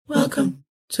Welcome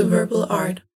to Verbal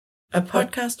Art, a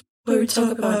podcast where we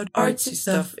talk about artsy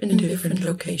stuff in different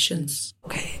locations.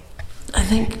 Okay, I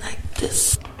think like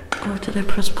this. Or did I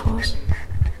press pause?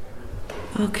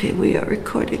 Okay, we are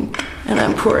recording, and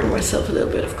I'm pouring myself a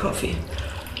little bit of coffee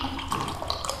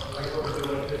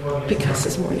because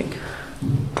it's morning.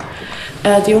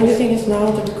 The only thing is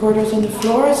now the recorder's on the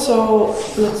floor, so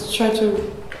let's try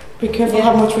to be careful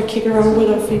how much we kick around with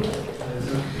our feet.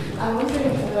 I wonder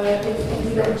if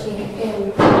we are kicking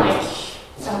in, like,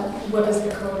 what is the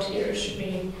code here should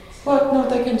be? Well, no,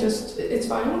 they can just... It's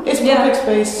fine? It's public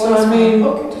space, so I mean...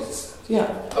 Okay. Yeah.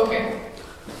 Okay.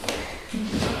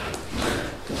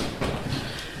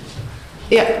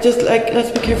 Yeah, just like, let's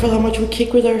be careful how much we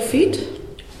kick with our feet.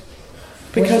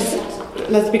 Because...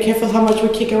 Let's be careful how much we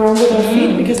kick around with our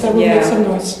feet, because that will make some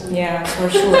noise. Yeah, for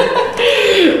sure.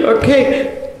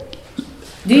 Okay.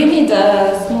 Do you need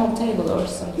a small table or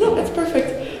something? No, that's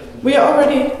perfect. We are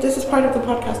already... This is part of the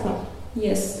podcast now.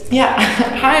 Yes. Yeah.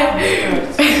 Hi.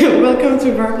 Welcome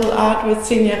to Verbal Art with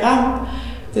Senior Ram.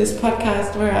 This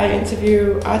podcast where I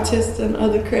interview artists and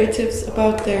other creatives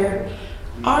about their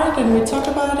art, and we talk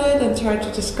about it and try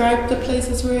to describe the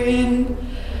places we're in.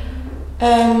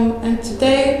 And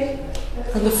today,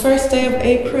 on the first day of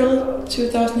April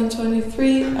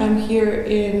 2023, I'm here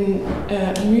in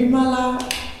Hamada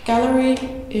Gallery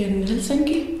in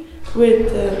Helsinki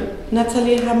with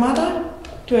Natalie Hamada.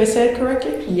 Do I say it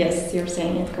correctly? Yes, you're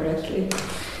saying it correctly.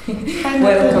 Hi,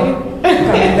 Welcome. Welcome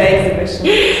to the exhibition.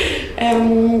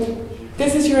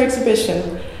 This is your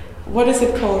exhibition. What is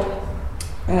it called?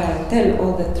 Tell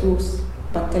all the truth,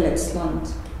 but tell it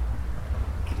slant.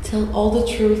 Tell all the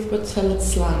truth, but tell it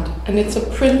slant. And it's a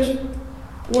print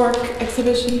work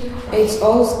exhibition? It's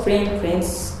all screen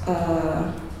prints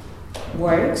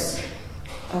works.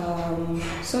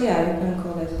 So yeah, you can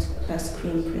call it a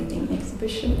screen printing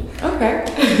exhibition. Okay.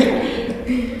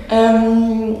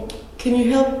 Can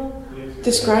you help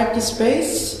describe the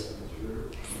space?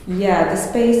 Yeah, the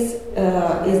space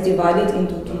is divided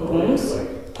into two rooms.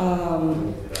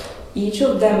 Each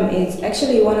of them is,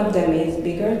 actually one of them is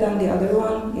bigger than the other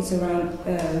one. It's around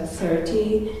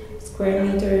 30 square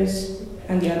meters,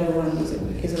 and the other one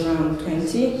is around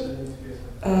 20.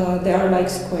 They are like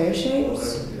square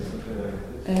shapes.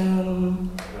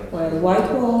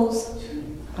 White walls,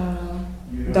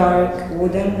 dark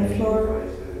wooden floor,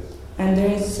 and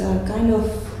there is a kind of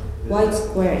white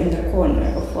square in the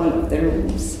corner of one of the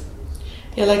rooms.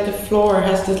 Yeah, like the floor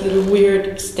has this little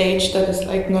weird stage that is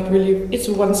like not really, it's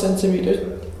 1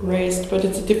 centimeter raised, but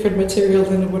it's a different material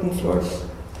than the wooden floor.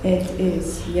 It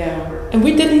is, yeah. And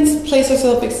we didn't place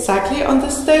ourselves exactly on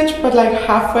this stage, but like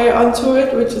halfway onto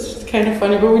it, which is kind of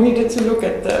funny, but we needed to look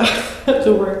at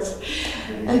the works.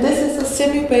 And this is a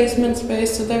semi-basement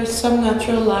space, so there's some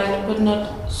natural light, but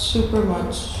not super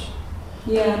much.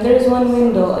 Yeah, there is one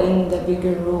window in the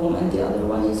bigger room, and the other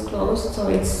one is closed, so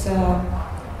it's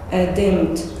a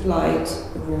dimmed light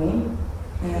room.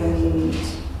 And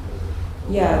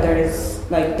yeah, there is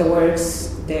like the works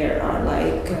there are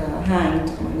like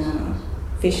hanged on a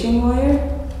fishing wire.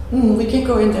 We can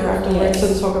go in there afterwards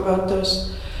and talk about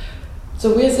those.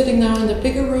 So we're sitting now in the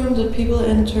bigger room. The people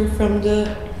enter from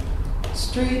the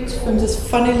street, from this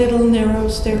funny little narrow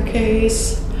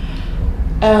staircase.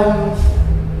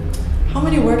 How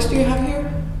many works do you have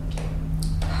here?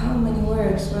 How many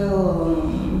works? Well,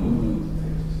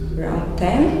 around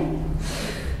 10.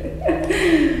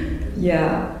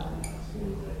 Yeah.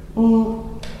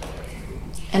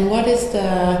 And what is the...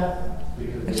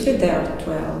 Actually, there are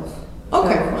 12.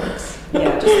 Okay. 12 works.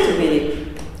 Yeah, just to be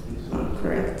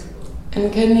correct.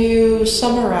 And can you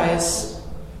summarize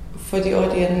for the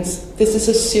audience? This is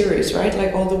a series, right?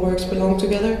 Like all the works belong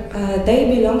together? They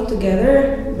belong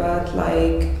together, but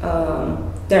like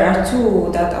there are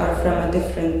two that are from a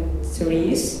different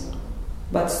series,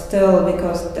 but still,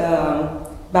 because the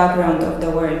background of the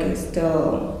work is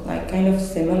still like kind of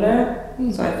similar,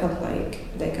 so I felt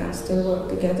like they can still work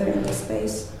together in the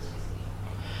space.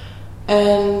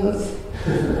 And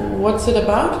what's it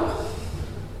about?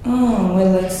 Oh,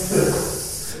 well,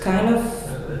 it's kind of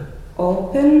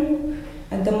open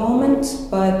at the moment,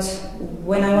 but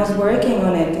when I was working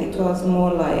on it, it was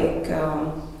more like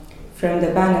from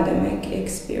the pandemic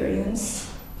experience.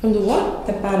 From the what?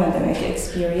 The pandemic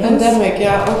experience. Pandemic,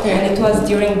 yeah, okay. And it was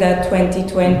during the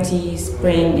 2020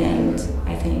 spring, and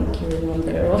I think you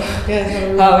remember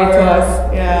how it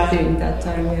was during that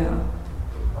time, yeah.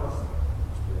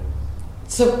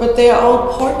 So, but they are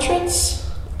all portraits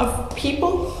of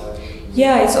people?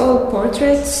 Yeah, it's all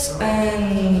portraits,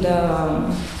 and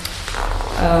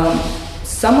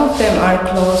some of them are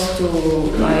close to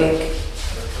like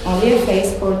only a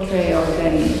face portrait, or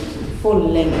then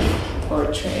full-length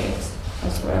portraits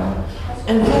as well.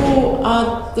 And who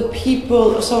are the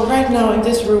people? So right now in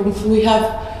this room we have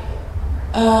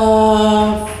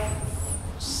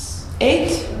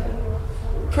 8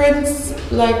 prints.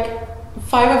 Like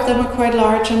 5 of them are quite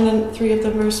large, and then 3 of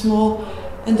them are small,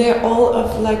 and they're all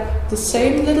of like the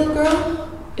same little girl.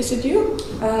 Is it you?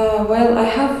 Well, I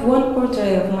have one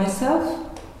portrait of myself,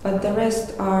 but the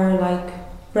rest are like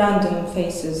random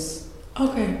faces.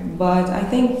 Okay. But I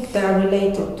think they are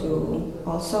related to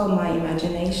also my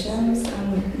imaginations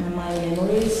and my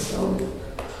memories. So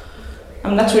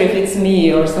I'm not sure if it's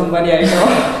me or somebody I know.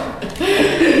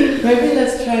 Maybe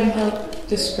let's try and help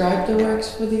describe the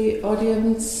works for the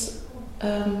audience.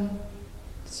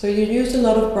 So you use a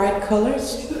lot of bright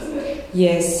colors.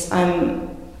 Yes, I'm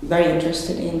very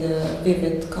interested in the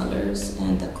vivid colors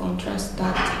and the contrast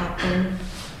that happen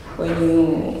when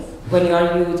you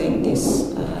are using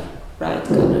these bright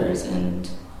colors, and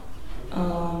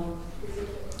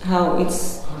how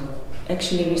it's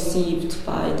actually received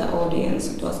by the audience.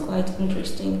 It was quite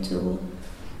interesting to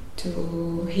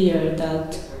hear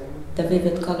that the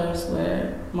vivid colors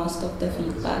were most of the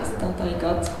feedbacks that I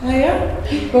got. Oh yeah?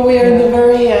 But we are in the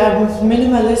very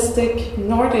minimalistic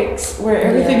Nordics, where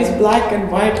everything is black and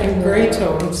white and grey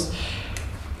tones.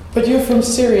 But you're from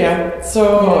Syria,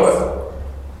 so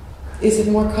is it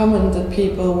more common that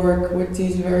people work with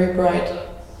these very bright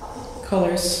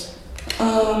colors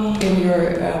in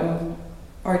your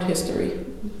art history?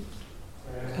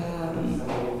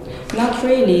 Not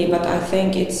really, but I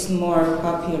think it's more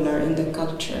popular in the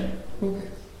culture. Okay.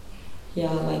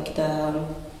 Yeah, like the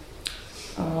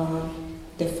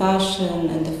fashion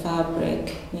and the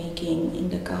fabric making in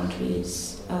the country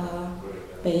is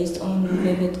based on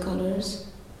vivid colors.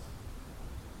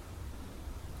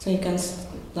 So you can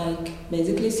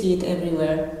basically see it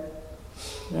everywhere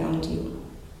around you.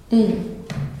 Mm.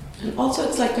 And also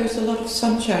it's like there's a lot of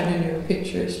sunshine in your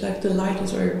pictures, like the light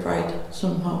is very bright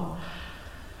somehow.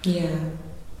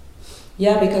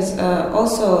 Yeah, because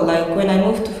also like when I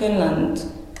moved to Finland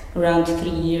around 3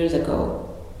 years ago,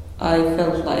 I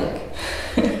felt like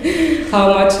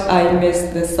how much I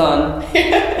missed the sun.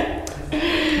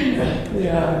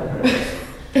 Yeah.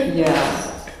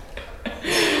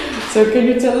 So can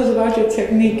you tell us about your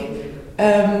technique?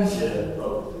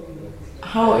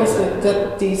 How is it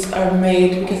that these are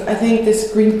made? Because I think this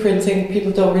screen printing,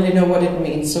 people don't really know what it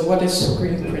means. So what is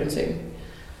screen printing?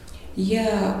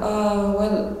 Yeah,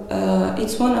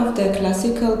 it's one of the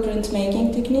classical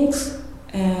printmaking techniques,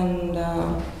 and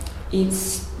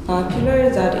it's popular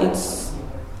that it's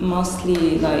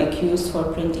mostly like used for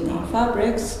printing on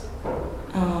fabrics,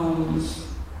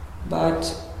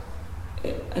 but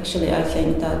actually I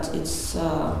think that it's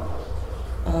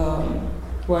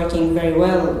working very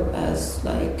well as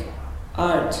like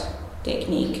art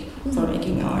technique for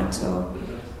making art. So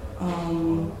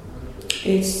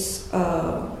it's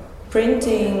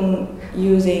printing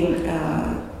using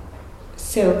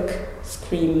silk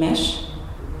screen mesh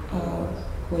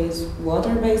with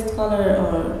water-based color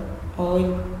or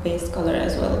oil-based color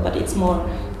as well, but it's more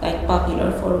like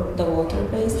popular for the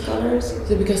water-based colors.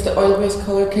 Is it because the oil-based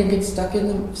color can get stuck in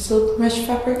the silk mesh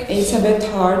fabric? It's a bit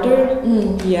harder,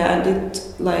 yeah, and it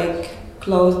like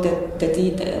close the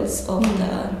details of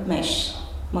the mesh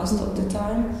most of the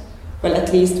time. Well,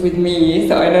 at least with me,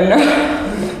 so I don't know.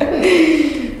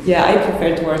 Yeah, I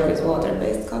prefer to work with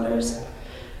water-based colors.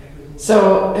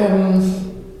 So,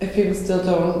 if people still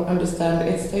don't understand,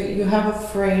 it's you have a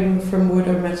frame from wood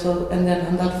or metal, and then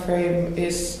on that frame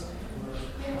is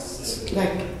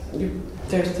like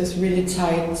there's this really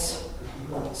tight,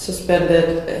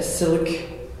 suspended silk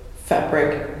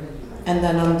fabric, and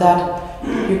then on that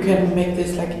you can make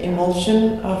this like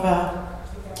emulsion of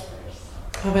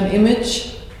an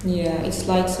image. Yeah, it's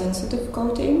light-sensitive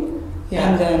coating. Yeah.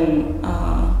 And then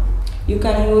you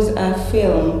can use a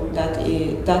film that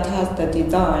has the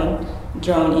design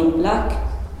drawn in black,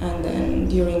 and then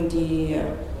during the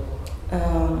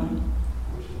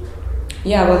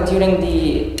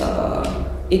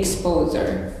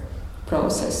exposure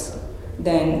process,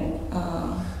 then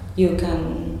you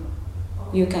can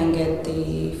get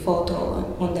the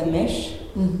photo on the mesh,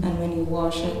 and when you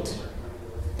wash it,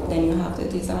 then you have the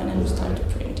design and you start to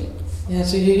print it. Yeah,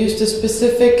 so you used a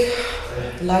specific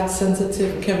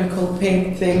light-sensitive chemical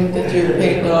paint thing that you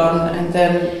paint on, and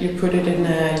then you put it in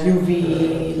a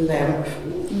UV lamp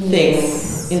thing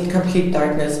in complete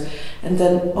darkness, and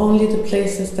then only the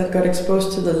places that got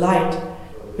exposed to the light,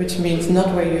 which means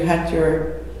not where you had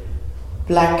your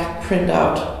black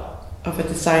printout of a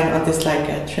design on this like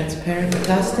a transparent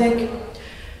plastic.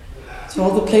 So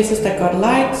all the places that got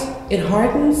light, it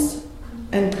hardens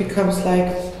and becomes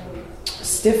like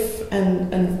stiff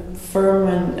and firm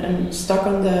and stuck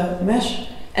on the mesh,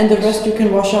 and the rest you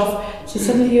can wash off. So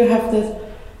suddenly you have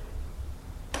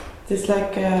this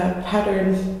like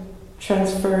pattern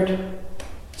transferred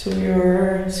to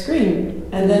your screen,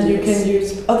 and then you can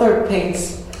use other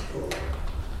paints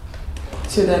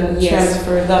to then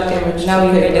transfer that image. Now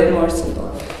you made it more simple.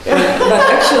 But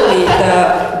actually,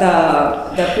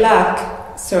 the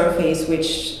black surface,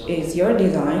 which is your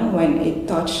design, when it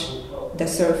touches the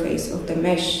surface of the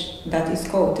mesh that is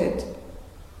coated,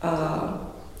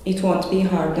 it won't be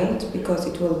hardened because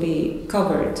it will be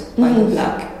covered by the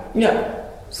black. Yeah.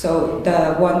 So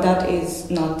the one that is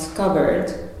not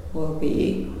covered will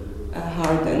be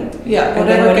hardened. Yeah, and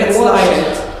then whatever when gets you wash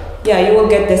light. it, you will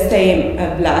get the same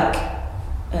black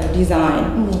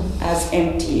design as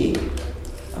empty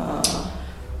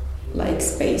like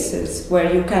spaces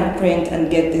where you can print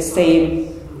and get the same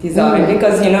design.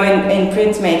 Because in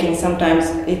printmaking sometimes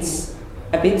it's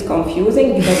a bit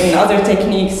confusing because in other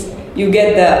techniques you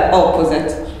get the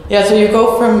opposite. Yeah, so you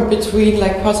go from between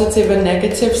like positive and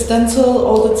negative stencil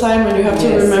all the time, and you have to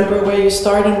remember where you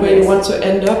start and where you want to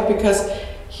end up, because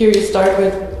here you start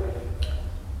with,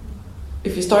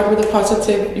 if you start with a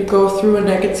positive, you go through a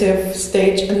negative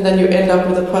stage and then you end up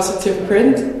with a positive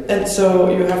print, and so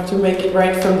you have to make it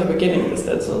right from the beginning, the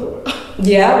stencil.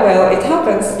 Yeah, well, it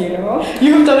happens,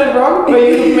 You've done it wrong, but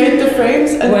you've made the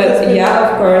frames. And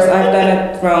of course, I've done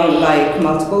it wrong like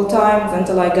multiple times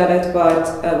until I got it,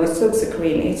 but with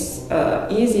silkscreen it's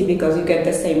easy because you get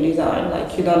the same design.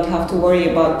 Like you don't have to worry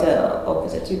about the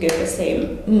opposite. You get the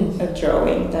same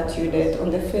drawing that you did on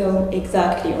the film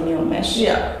exactly on your mesh,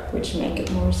 which make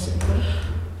it more simple.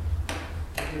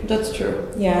 That's true.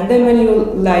 Yeah, and then when you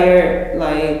layer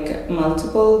like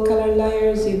multiple color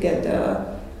layers, you get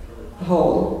the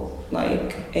whole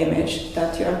like image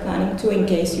that you are planning to, in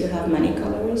case you have many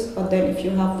colors. But then if you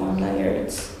have one layer,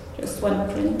 it's just one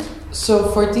print.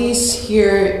 So for these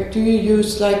here, do you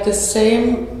use like the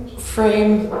same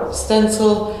frame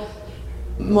stencil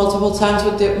multiple times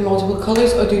with multiple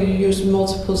colors, or do you use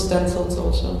multiple stencils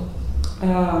also?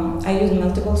 I use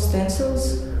multiple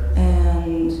stencils,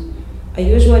 and I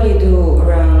usually do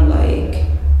around like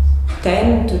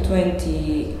 10 to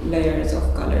 20 layers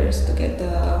of colors to get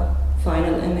the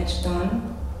final image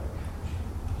done.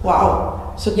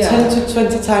 Wow. So 10 to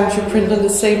 20 times you print on the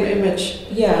same image.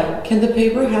 Yeah. Can the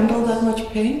paper handle that much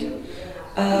paint?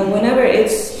 Whenever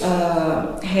it's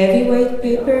heavyweight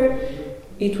paper,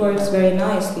 it works very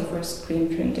nicely for screen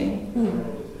printing.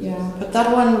 Yeah. But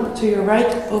that one to your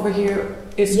right over here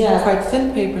is quite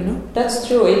thin paper, no? That's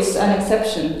true. It's an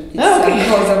exception. It's a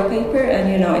composite paper,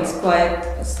 and it's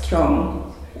quite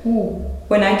strong.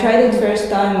 When I tried it first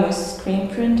time with screen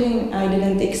printing, I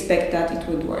didn't expect that it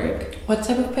would work. What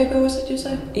type of paper was it you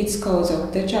said? It's kozo,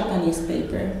 the Japanese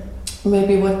paper.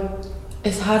 Maybe what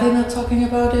is Hamada not talking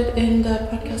about it in the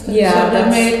podcast episode that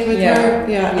made with her?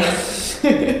 Yeah. Yes.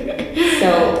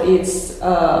 So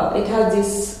it has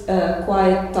this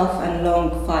quite tough and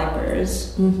long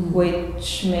fibers,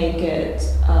 which make it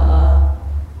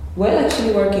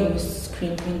actually working with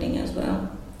screen printing as well.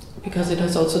 Because it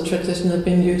has also traditionally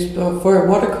been used for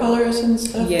watercolors and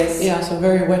stuff. Yes. Yeah, so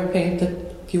very wet paint that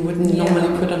you wouldn't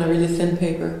normally put on a really thin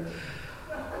paper.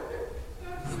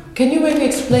 Can you maybe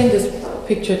explain this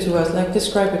picture to us, like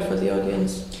describe it for the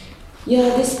audience?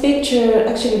 Yeah, this picture,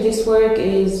 actually this work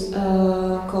is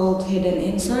called Hidden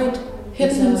Inside.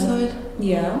 Hidden Inside?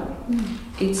 Yeah.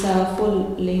 It's a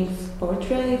full-length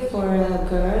portrait for a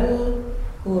girl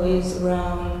who is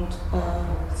around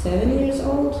 7 years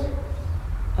old.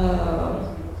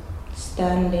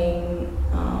 Standing,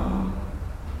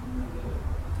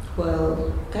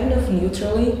 kind of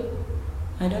neutrally.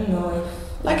 I don't know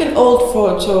if... Like an old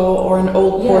photo or an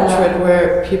old portrait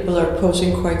where people are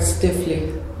posing quite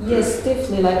stiffly. Yes,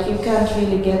 stiffly, like you can't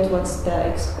really get what's the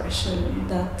expression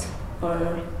that...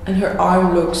 And her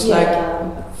arm looks like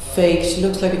fake. She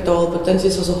looks like a doll, but then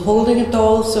she's also holding a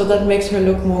doll, so that makes her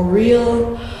look more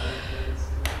real.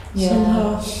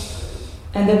 Somehow.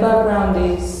 And the background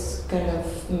is kind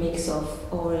of mix of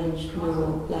orange,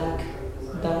 blue, black,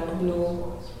 dark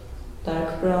blue,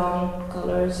 dark brown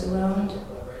colors around.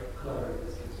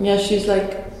 Yeah, she's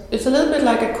like, it's a little bit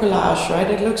like a collage, right?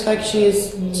 It looks like she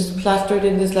is just plastered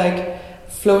in this like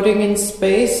floating in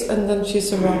space, and then she's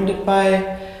surrounded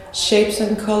by shapes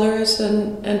and colors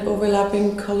and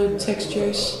overlapping colored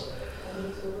textures.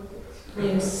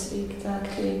 Yes,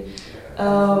 exactly.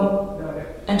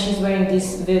 And she's wearing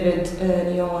this vivid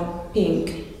neon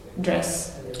pink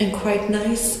dress. And quite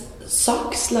nice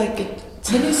socks, like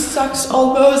tennis socks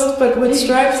almost, but with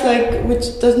stripes, like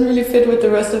which doesn't really fit with the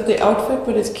rest of the outfit,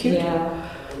 but it's cute. Yeah.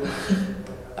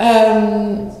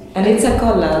 And it's a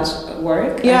collage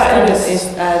work. Yeah, it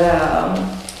is.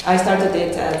 I started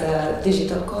it as a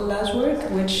digital collage work,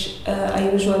 which I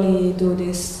usually do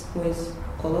this with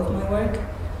all of my work.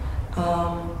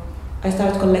 I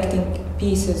started collecting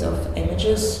pieces of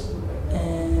images,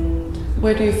 and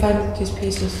where do you find these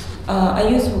pieces? I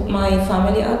use my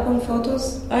family album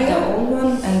photos, the old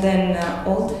one, and then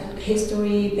old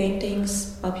history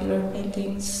paintings, popular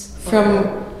paintings. From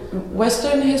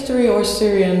Western history or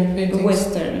Syrian paintings?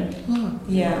 Western,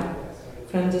 yeah.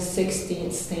 From the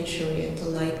 16th century until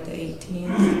like the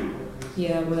 18th.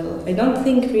 Yeah, well, I don't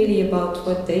think really about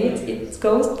what date it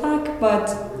goes back, but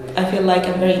I feel like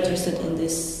I'm very interested in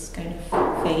this kind of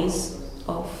phase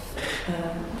of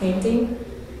painting.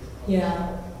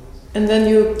 Yeah. And then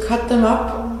you cut them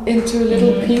up into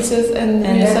little pieces and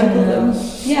reassemble them?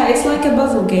 Yeah, it's like a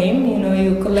puzzle game, you know,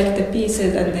 you collect the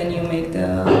pieces and then you make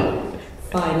the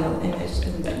final image,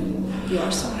 and then you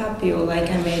are so happy. Or like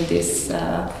I made this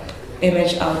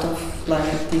image out of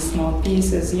like these small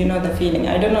pieces, you know the feeling.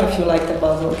 I don't know if you like the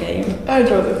puzzle game. I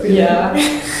know the feeling. Yeah.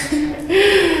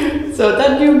 So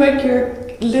then you make your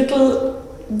little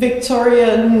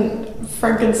Victorian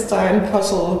Frankenstein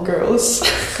puzzle girls.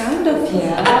 Kind of,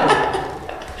 yeah.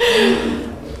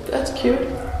 That's cute.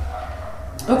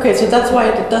 Okay, so that's why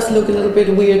it does look a little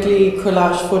bit weirdly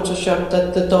collage Photoshop,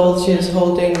 that the doll she is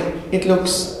holding, it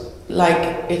looks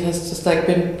like it has just like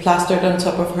been plastered on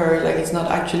top of her, like it's not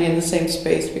actually in the same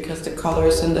space because the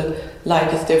colors and the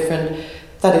light is different.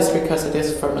 That is because it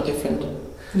is from a different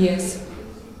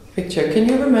picture. Can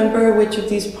you remember which of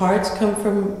these parts come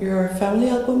from your family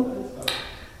album?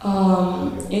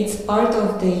 It's part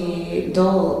of the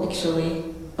doll, actually.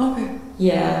 Okay.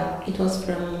 Yeah, it was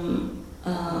from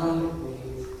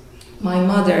my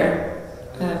mother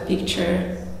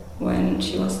picture when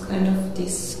she was kind of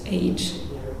this age.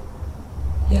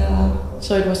 Yeah.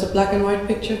 So it was a black and white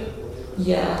picture?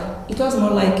 Yeah, it was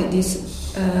more like these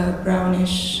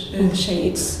brownish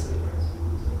shades.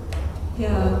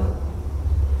 Yeah.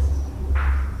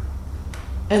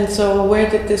 And so where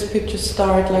did this picture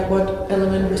start? Like what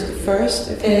element was the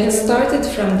first? It started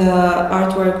from the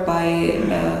artwork by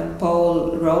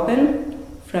Paul Robin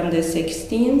from the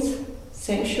 16th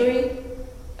century.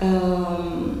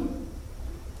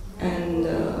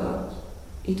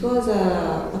 It was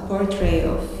a portrait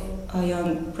of a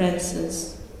young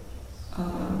princess.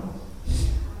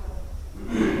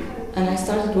 And I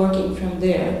started working from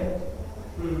there.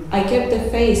 I kept the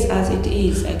face as it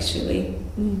is, actually.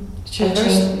 I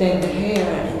changed then the hair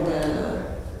and the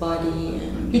body.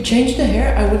 And you changed the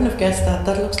hair? I wouldn't have guessed that.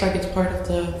 That looks like it's part of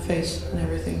the face and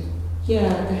everything. Yeah,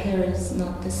 the hair is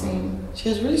not the same. She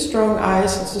has really strong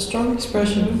eyes. It's a strong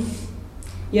expression.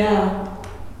 Yeah,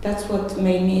 that's what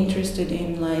made me interested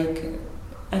in, like,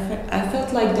 I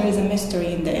felt like there is a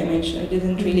mystery in the image. I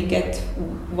didn't really get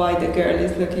why the girl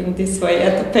is looking this way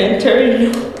at the painter,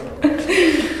 you know.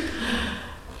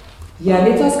 Yeah,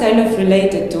 and it was kind of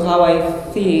related to how I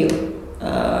feel,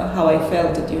 how I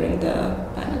felt during the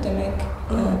pandemic,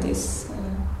 this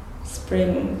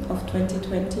spring of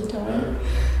 2020 time.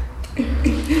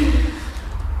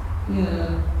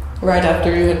 Yeah. Right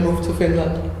after you had moved to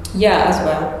Finland? Yeah, as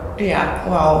well. Yeah,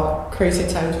 wow, crazy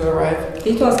time to arrive.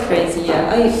 It was crazy,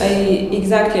 yeah. I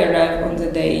exactly arrived on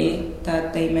the day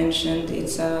that they mentioned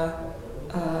it's a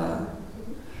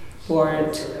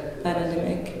world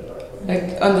pandemic.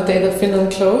 Like on the day that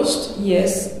Finland closed?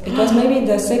 Yes, it was maybe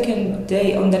the second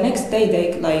day. On the next day,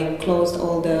 they like closed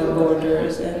all the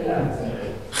borders, and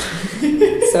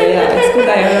so yeah, it's good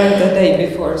I arrived the day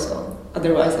before. So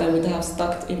otherwise, I would have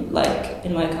stuck in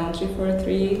my country for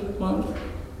 3 months.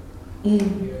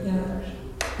 Yeah.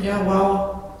 Yeah,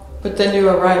 wow. But then you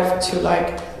arrived to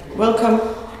like, welcome,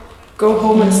 go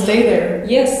home and stay there.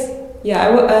 Yes. Yeah,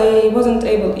 I wasn't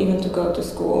able even to go to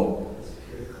school.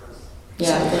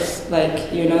 Yeah, because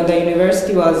like, you know, the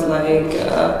university was like,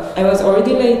 I was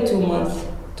already late 2 months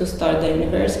to start the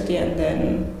university, and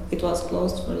then it was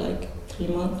closed for like 3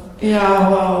 months. Yeah,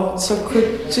 wow. So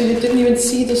you didn't even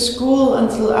see the school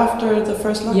until after the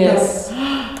first lockdown? Yes.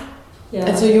 Yeah.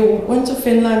 And so you went to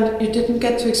Finland, you didn't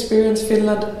get to experience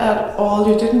Finland at all,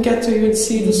 you didn't get to even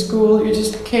see the school, you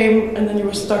just came and then you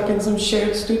were stuck in some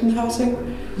shared student housing?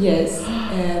 Yes,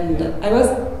 and I was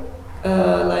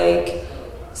like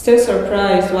still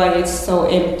surprised why it's so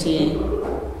empty,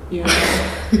 you know.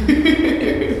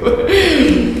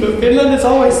 Finland is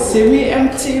always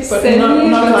semi-empty, but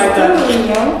not like that. You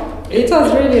know? It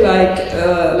was really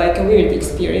like a weird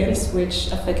experience,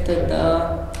 which affected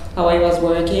how I was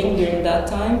working during that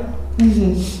time.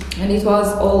 Mm-hmm. And it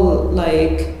was all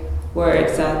like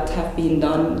works that have been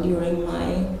done during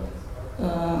my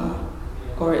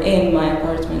or in my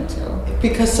apartment too.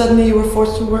 Because suddenly you were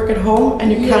forced to work at home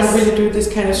and you can't really do this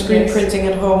kind of screen printing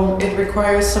at home. It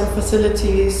requires some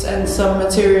facilities and some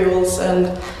materials, and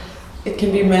it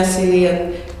can be messy.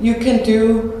 And you can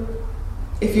do,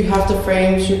 if you have the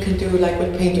frames, you can do like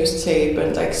with painter's tape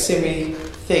and like simmy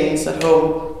things at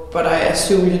home. But I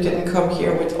assume you didn't come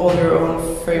here with all your own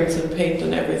frames and paint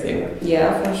and everything.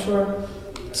 Yeah, for sure.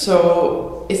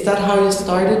 So is that how you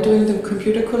started doing the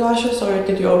computer collages, or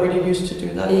did you already used to do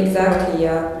that? Exactly, before?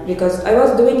 yeah. Because I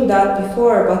was doing that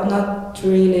before, but not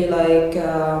really like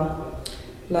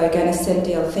an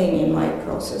essential thing in my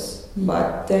process.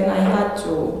 But then I had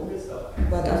to.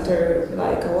 But after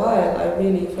like a while, I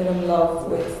really fell in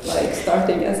love with like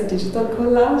starting as a digital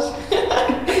collage,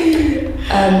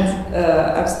 and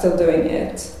I'm still doing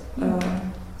it.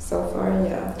 So far,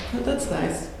 yeah. Oh, that's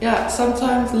nice. Yeah,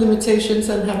 sometimes limitations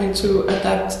and having to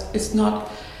adapt is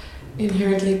not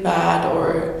inherently bad,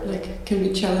 or like it can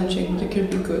be challenging, but it can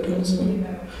be good also.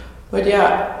 But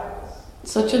yeah,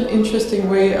 such an interesting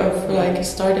way of like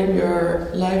starting your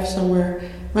life somewhere.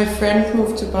 My friend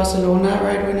moved to Barcelona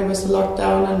right when it was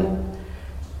lockdown, and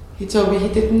he told me he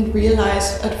didn't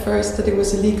realize at first that it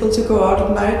was illegal to go out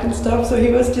at night and stuff, so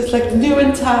he was just like new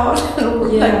in town. And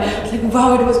we're like,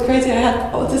 wow, it was crazy. I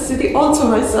had all the city all to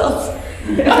myself.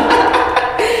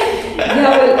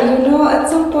 Yeah, well, you know, at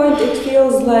some point it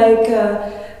feels like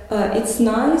it's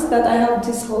nice that I have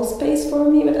this whole space for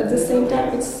me, but at the same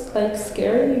time it's like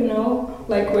scary, you know,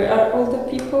 like where are all the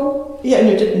people? Yeah, and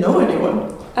you didn't know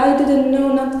anyone. I didn't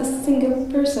know not a single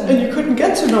person. And you couldn't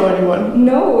get to know anyone.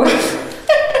 No.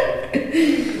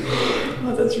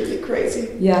 Oh, that's really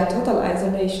crazy. Yeah, total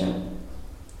isolation.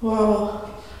 Wow.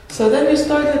 So then you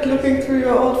started looking through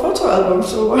your old photo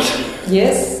albums, or what?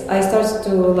 Yes, I started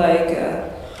to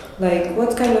like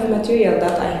what kind of material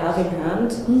that I have in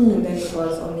hand, and then it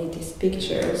was only these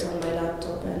pictures on my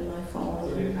laptop and my phone.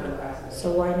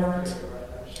 So why not?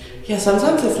 Yeah,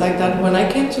 sometimes it's like that. When I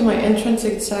came to my entrance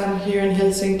exam here in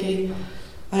Helsinki,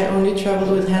 I only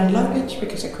traveled with hand luggage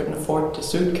because I couldn't afford the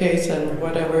suitcase and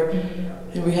whatever.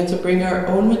 And we had to bring our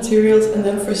own materials, and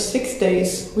then for 6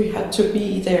 days we had to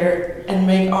be there and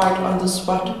make art on the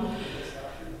spot.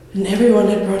 And everyone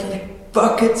had brought like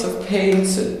buckets of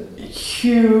paints and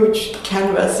huge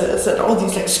canvases and all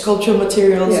these like sculptural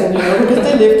materials, and, you know, because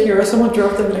they lived here or someone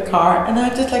drove them in a car. And I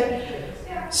just like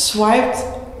swiped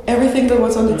everything that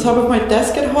was on the top of my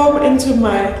desk at home into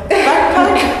my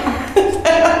backpack.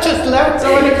 And I just left.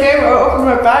 So when I came, I opened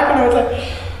my bag and I was like,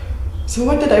 so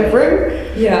what did I bring?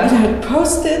 Yeah. And I had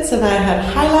Post-its and I had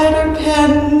highlighter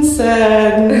pens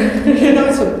and, you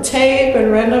know, some tape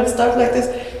and random stuff like this.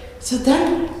 So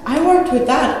then I worked with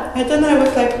that. And then I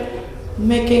was like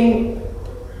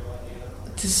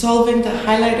dissolving the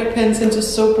highlighter pens into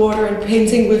soap water and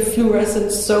painting with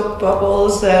fluorescent soap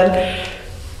bubbles, and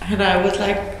I was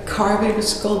like carving a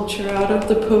sculpture out of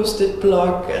the Post-it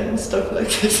block and stuff like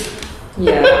this.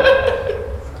 Yeah.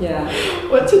 Yeah.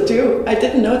 What to do? I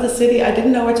didn't know the city. I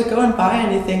didn't know where to go and buy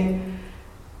anything.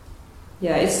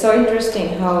 Yeah, it's so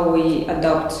interesting how we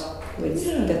adapt with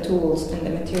the tools and the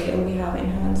material we have in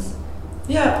hands.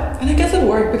 Yeah, and I guess it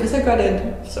worked because I got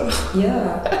in. So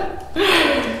yeah.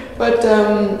 But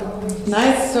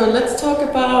nice. So let's talk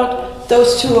about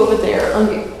those two over there on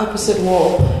the opposite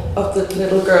wall of the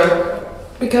little girl,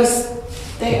 because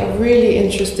they are really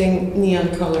interesting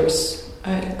neon colors.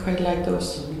 I quite like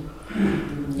those.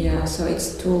 Yeah, so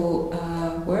it's two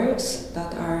words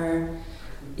that are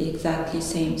exactly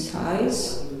same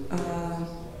size,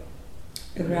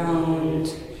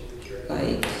 around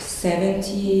like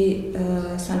 70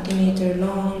 centimeter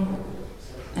long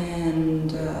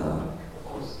and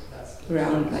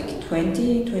around like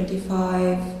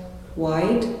 20-25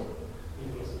 wide.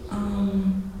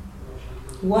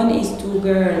 One is two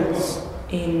girls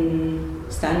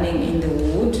standing in the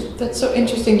wood. That's so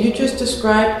interesting. You just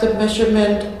described the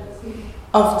measurement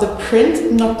of the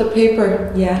print, not the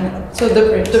paper. Yeah. So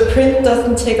the print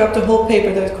doesn't take up the whole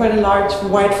paper. There's quite a large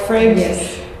white frame.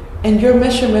 Yes. And your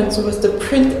measurements was the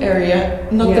print area,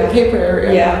 not the paper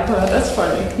area. Yeah. Oh, that's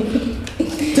funny.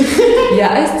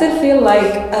 Yeah, I still feel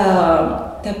like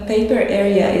the paper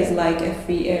area is like a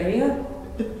free area.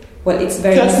 Well, it's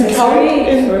very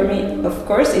necessary for me. Of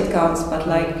course it counts, but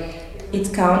like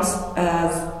it counts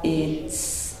as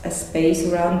it's a space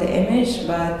around the image,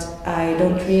 but I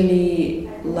don't really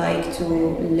like to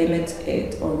limit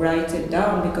it or write it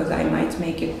down because I might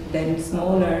make it then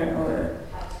smaller, or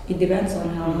it depends on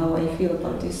how I feel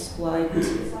about this white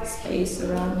space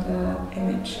around the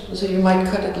image. So you might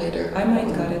cut it later. I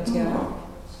might cut it, yeah.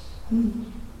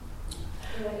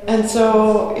 And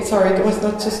so, sorry, it was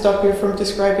not to stop you from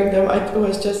describing them. It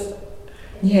was just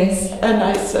Yes. a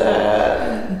nice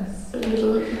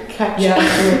little catch. Yeah,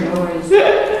 sure, no worries.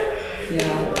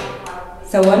 Yeah.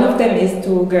 So one of them is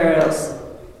two girls,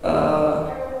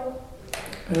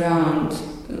 around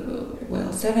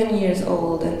 7 years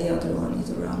old, and the other one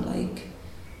is around like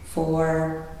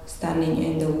 4, standing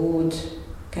in the wood.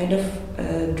 Kind of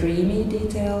dreamy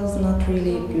details, not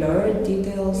really blurred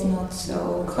details, not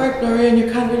so. Quite blurry, and you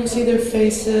can't really see their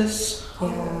faces.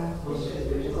 Yeah.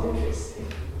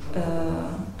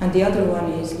 And the other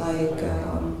one is like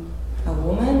a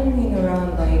woman in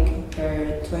around like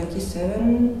her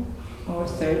 27 or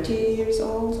 30 years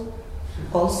old.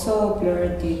 Also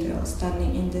blurred details,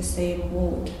 standing in the same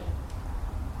wood.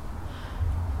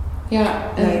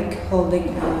 Yeah. Like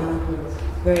holding a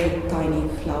very tiny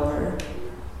flower.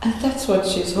 And that's what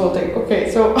she's holding. Okay,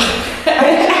 so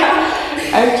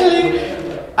actually,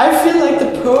 I feel like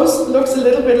the pose looks a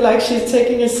little bit like she's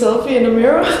taking a selfie in a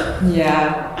mirror.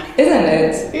 Yeah, isn't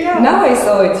it? Yeah. Now I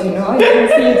saw it, you know, I didn't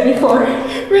see it before.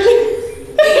 Really?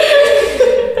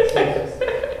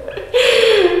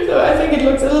 So I think it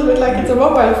looks a little bit like it's a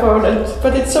mobile phone,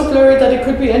 but it's so blurry that it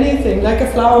could be anything, like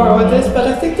a flower or this. But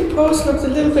I think the pose looks a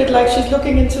little bit like she's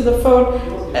looking into the phone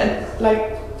and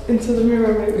like into the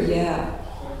mirror, maybe. Yeah.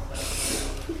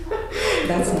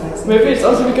 That's nice. Maybe it's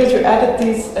also because you added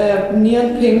these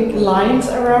neon pink lines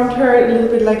around her, a little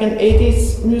bit like an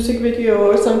 80s music video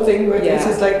or something, where this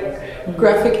is like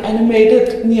graphic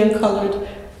animated, neon colored,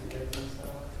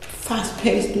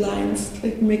 fast-paced lines,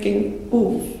 like making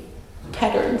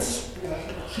patterns.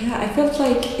 Yeah, I felt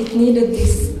like it needed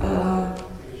this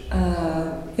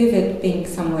vivid pink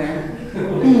somewhere.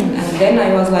 And then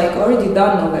I was like already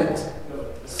done with it.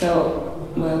 So,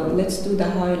 well, let's do the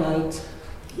highlight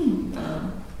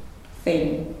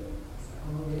thing.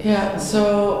 Yeah,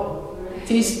 so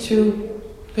these two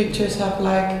pictures have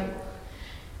like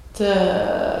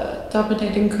the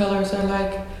dominating colors are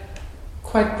like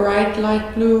quite bright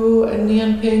light blue and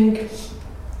neon pink,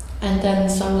 and then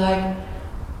some like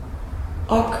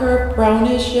ochre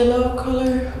brownish yellow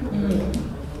color.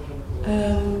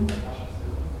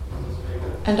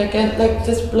 And again, like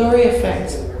this blurry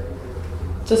effect,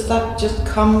 does that just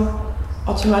come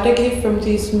automatically from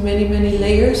these many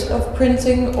layers of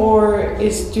printing, or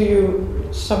do you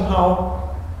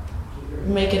somehow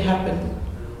make it happen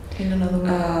in another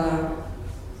way?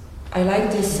 I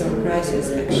like these surprises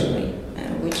actually,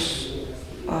 which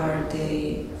are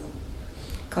the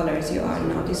colors you are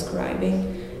now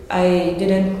describing. I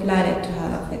didn't plan it to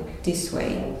have it this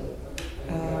way,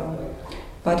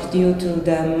 but due to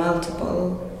the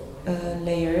multiple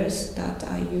layers that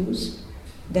I use,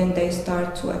 then they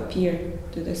start to appear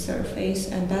to the surface,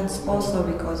 and that's also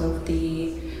because of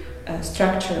the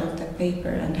structure of the paper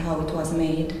and how it was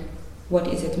made. What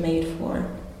is it made for,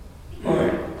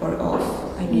 or of?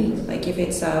 I mean, like if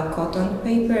it's a cotton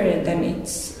paper, then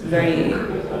it's very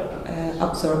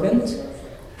absorbent.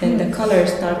 Then the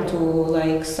colors start to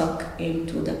like suck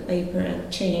into the paper and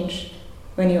change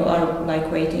when you are like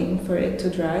waiting for it to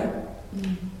dry.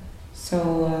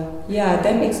 So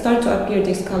then it starts to appear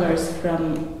these colors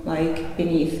from like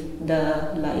beneath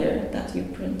the layer that you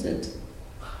printed.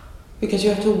 Because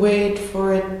you have to wait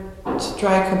for it to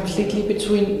dry completely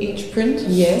between each print?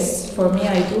 Yes, for me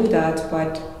I do that,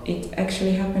 but it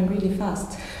actually happened really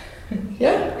fast.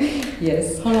 Yeah?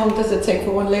 Yes. How long does it take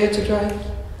for one layer to dry?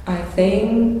 I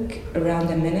think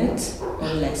around a minute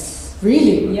or less.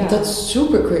 Really? Yeah. That's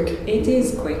super quick. It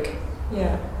is quick,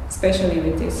 yeah. Especially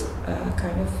with this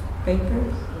kind of paper.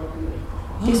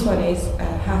 This one is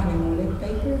Hamada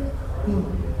paper,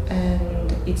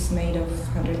 and it's made of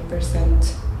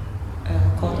 100%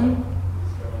 cotton.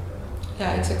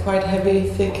 Yeah, it's a quite heavy,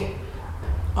 thick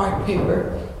art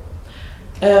paper.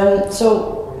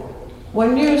 So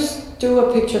when you do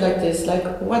a picture like this,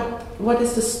 like what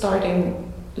is the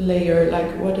starting layer?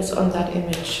 Like what is on that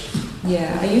image?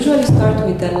 Yeah, I usually start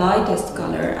with the lightest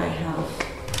color I have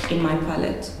in my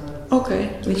palette. Okay.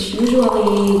 Which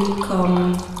usually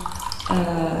come,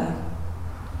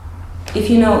 if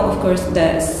you know, of course,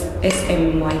 the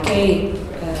SMYK,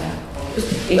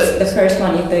 it's the first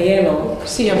one is the yellow.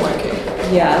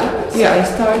 CMYK. Yeah, so I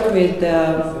start with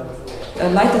the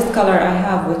lightest color I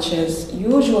have, which is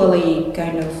usually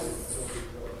kind of,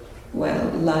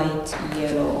 light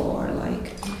yellow or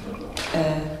like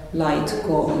light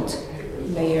gold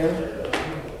layer,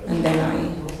 and then I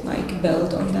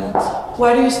build on that.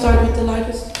 Why do you start with the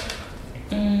lightest?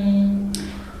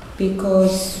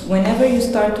 Because whenever you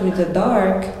start with the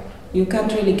dark, you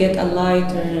can't really get a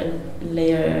lighter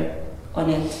layer on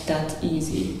it that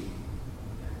easy.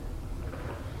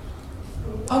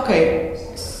 Okay.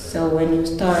 So when you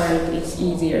start, it's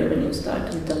easier when you start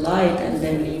with the light and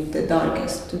then leave the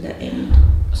darkest to the end.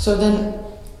 So then,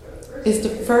 is the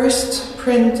first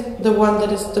print the one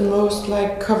that is the most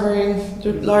like covering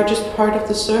the largest part of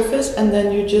the surface, and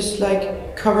then you just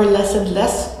like cover less and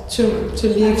less to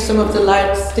leave some of the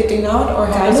light sticking out, or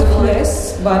how Kind does it of work?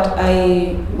 yes, but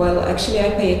actually I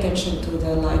pay attention to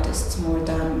the lightest more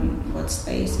than what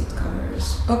space it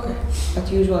covers. Okay. But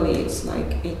usually it's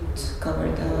like it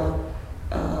covered a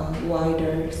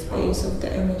wider space of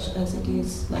the image as it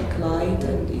is like light,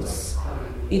 and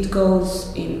it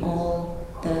goes in all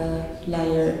the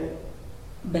layer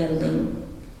building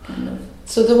kind of.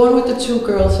 So the one with the two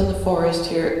girls in the forest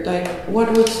here, like what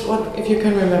if you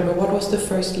can remember, what was the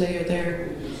first layer there?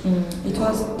 It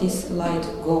was this light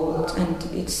gold, and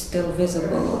it's still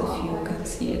visible if you can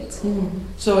see it.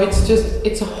 So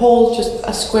it's a whole, just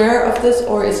a square of this,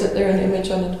 or is there an image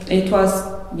on it? It was,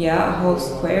 a whole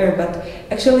square, but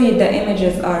actually the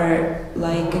images are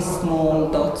like small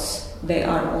dots. They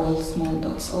are all small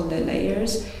dots, all the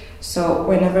layers. So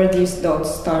whenever these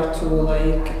dots start to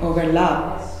like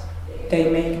overlap, they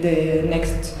make the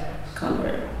next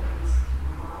color,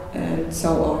 and so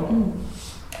on.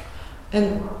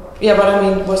 And yeah, but I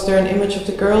mean, was there an image of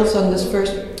the girls on this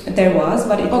first? There was,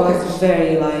 but it Okay. was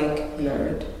very like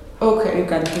blurred. Okay. You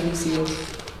can't really see it.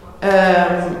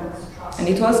 And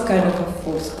it was kind of a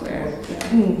full square. Yeah.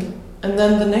 And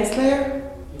then the next layer?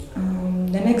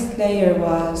 The next layer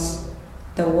was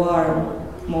the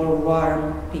more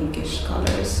warm pinkish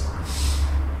colors.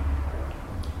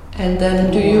 And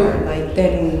then do you... Like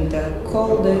then the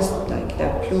coldest, like the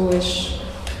bluish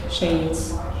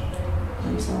shades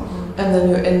and so on. And then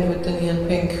you end with the neon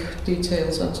pink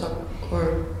details on top,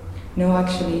 or... No,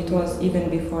 actually it was even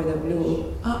before the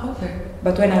blue. Ah, okay.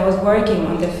 But when I was working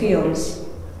on the films,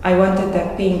 I wanted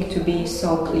the pink to be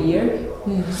so clear,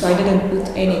 so I didn't put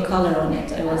any color on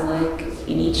it. I was like,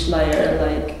 in each layer,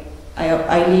 like,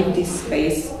 I leave this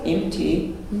space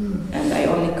empty, and I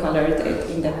only colored it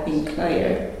in the pink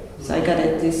layer. So I got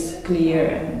it this clear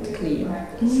and clean.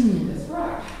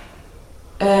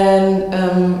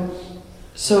 And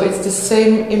so it's the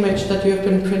same image that you have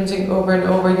been printing over and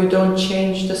over, you don't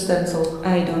change the stencil?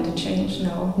 I don't change,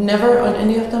 no. Never on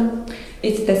any of them?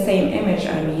 It's the same image,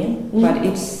 I mean, but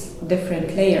it's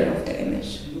different layer of the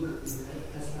image.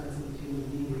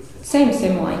 Same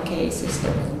semi-K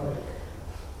system.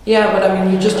 Yeah, but I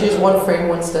mean, you just use one frame,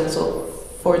 one stencil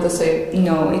for the same...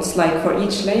 No, it's like for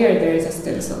each layer there is a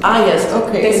stencil. Ah, yes,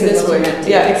 okay, This in is this what way. you meant,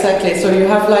 Yeah, yeah. exactly. So you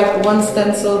have like one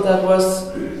stencil that was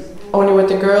only with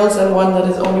the girls and one that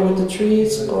is only with the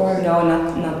trees, or... No,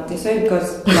 not this way,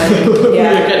 because like, You're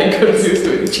yeah, getting confused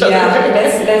with each other.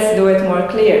 yeah. Let's do it more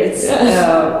clear. It's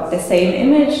the same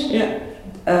image, Yeah.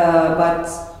 but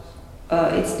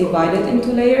it's divided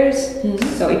into layers,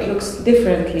 so it looks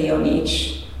differently on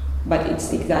each. But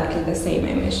it's exactly the same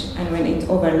image, and when it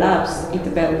overlaps, it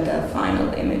builds the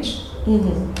final image.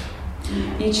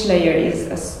 Each layer is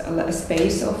a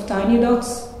space of tiny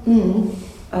dots.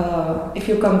 If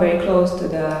you come very close to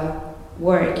the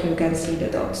work, you can see the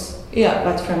dots. Yeah.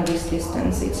 But from this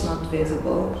distance, it's not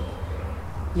visible.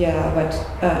 Yeah, but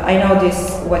I know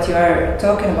this. What you are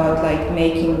talking about, like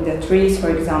making the trees, for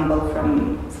example,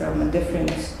 from a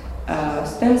different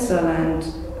stencil, and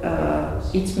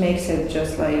it makes it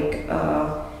just like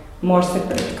more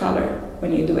separate color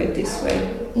when you do it this way.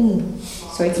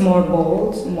 So it's more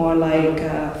bold, more like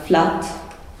flat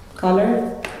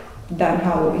color than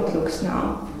how it looks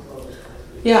now.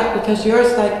 Yeah, because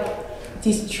yours, like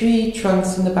these tree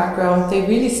trunks in the background, they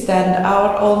really stand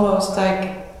out, almost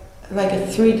like a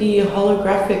 3D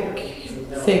holographic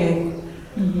thing.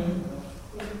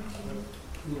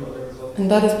 And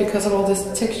that is because of all this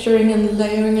texturing and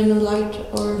layering in the light,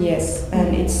 or? Yes,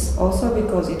 and it's also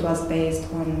because it was based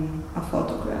on a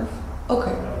photograph.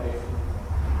 Okay.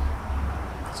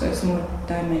 So it's more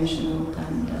dimensional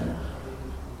than the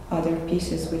other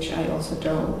pieces which I also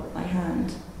draw by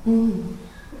hand.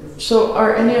 So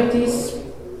are any of these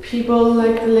people,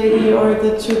 like the lady or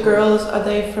the two girls, are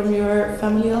they from your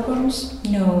family albums?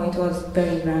 No, it was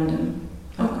very random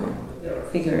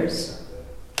figures.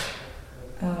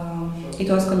 It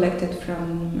was collected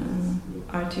from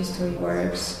art history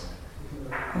works,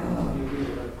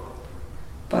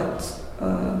 but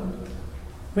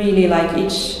really, like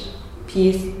each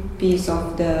piece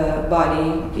of the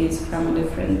body is from a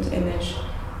different image.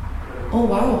 Oh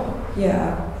wow!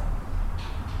 Yeah.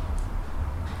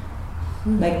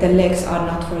 Like the legs are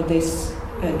not for this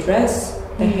dress,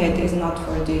 the head is not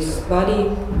for this body,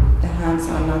 the hands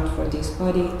are not for this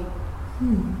body.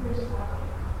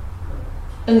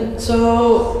 And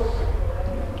so,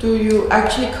 do you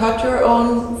actually cut your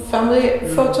own family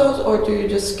photos, or do you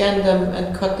just scan them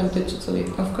and cut them digitally?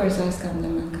 Of course, I scan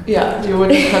them. And Yeah, you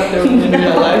wouldn't cut them in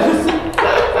real life.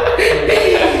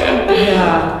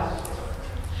 yeah,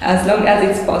 as long as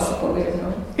it's possible, you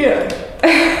know. Yeah.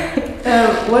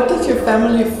 What does your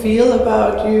family feel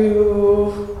about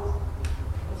you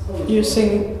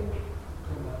using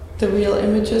the real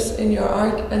images in your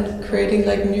art and creating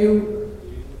like new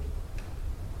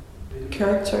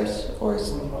characters, or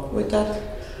with that?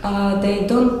 They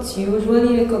don't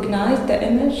usually recognize the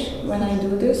image when I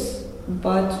do this,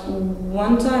 but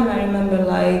one time I remember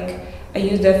like I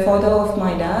used a photo of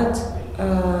my dad,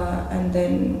 and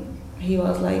then he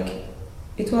was like,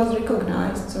 it was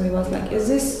recognized, so he was like, is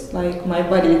this like my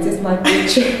body, is this my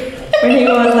picture? When he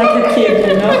was like a kid,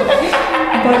 you know.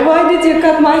 But why did you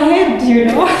cut my head, you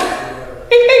know?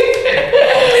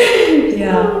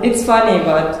 Yeah, it's funny,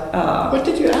 but What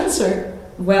did you answer?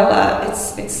 well,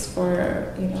 it's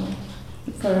for, you know,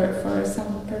 for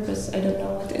some purpose. I don't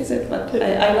know what is it, but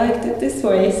I liked it this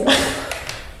way. So.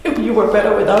 You were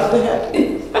better without the head.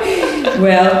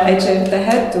 Well, I changed the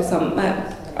head to some.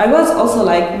 I was also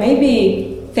like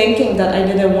maybe thinking that I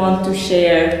didn't want to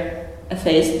share a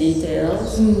face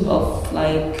details of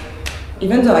like,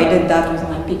 even though I did that with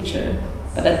my picture,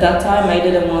 but at that time I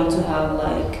didn't want to have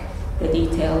like the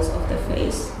details of the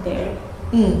face there.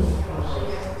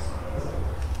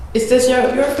 Is this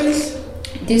your face?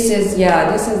 This is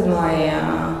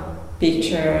my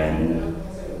picture, and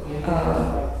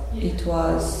it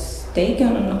was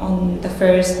taken on the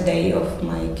first day of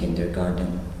my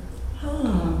kindergarten.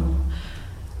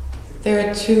 There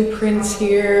are two prints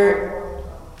here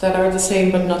that are the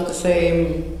same but not the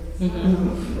same.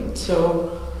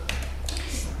 So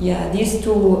yeah, these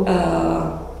two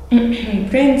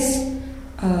prints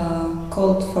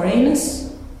called Foreigners.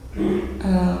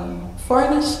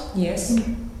 Foreigners? Yes.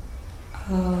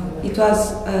 It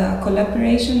was a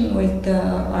collaboration with the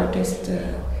artist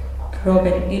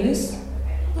Robin Illis,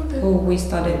 who we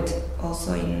studied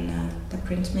also in the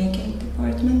printmaking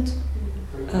department.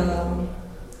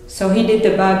 So he did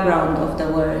the background of the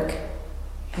work,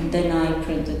 and then I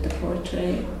printed the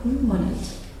portrait on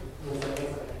it.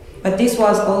 But this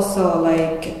was also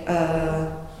like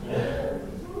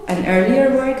an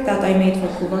earlier work that I made for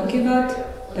Kuvankivat,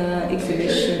 the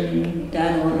exhibition, the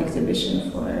annual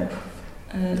exhibition for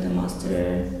the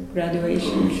master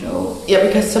graduation show. Yeah,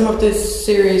 because some of this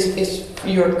series is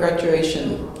your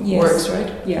graduation works, right?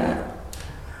 Yeah.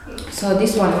 So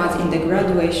this one was in the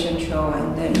graduation show,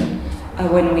 and then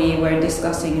when we were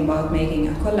discussing about making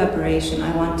a collaboration,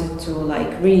 I wanted to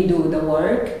like redo the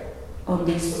work on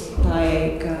this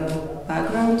like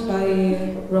background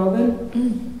by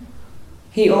Robin.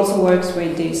 He also works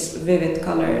with these vivid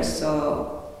colors,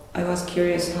 so I was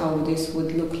curious how this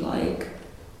would look like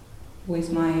with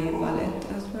my palette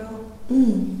as well.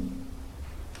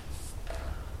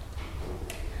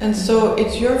 And so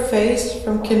it's your face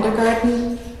from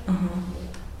kindergarten.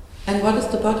 And what is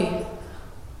the body?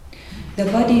 The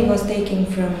body was taken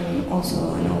from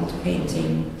also an old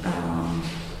painting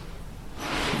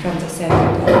from the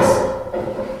 70s.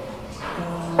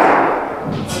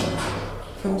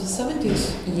 From the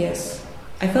 70s? Yes.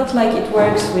 I felt like it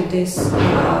works with this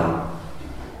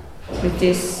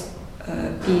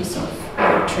piece of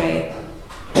portrait,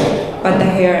 but the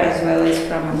hair as well is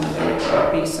from another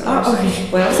resource. Okay.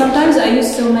 Well, sometimes I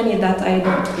use so many that I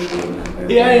don't really remember.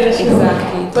 Yeah, sure.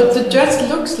 Exactly. But the dress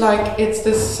looks like it's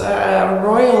this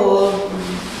royal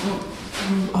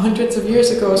hundreds of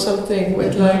years ago or something,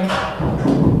 with like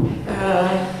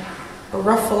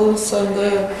ruffles on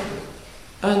the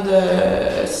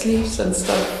sleeves and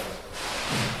stuff.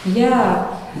 Yeah,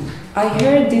 I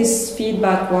heard this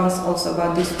feedback once also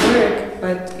about this work,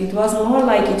 but it was more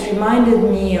like it reminded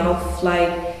me of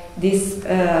like this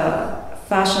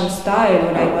fashion style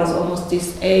when I was almost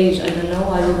this age. I don't know,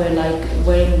 I were like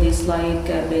wearing this like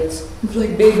a bit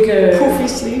Like bigger poofy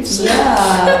sleeves.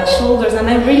 Yeah, shoulders, and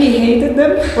I really hated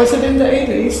them. Was it in the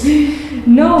 80s?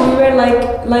 No, we were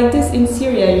like this in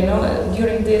Syria, you know,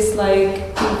 during this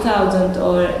like 2000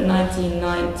 or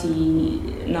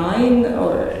 1999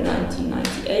 or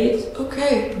 1998.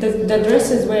 Okay. The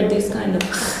dresses were this kind of...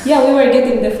 Yeah, we were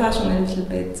getting the fashion a little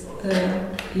bit,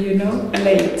 you know,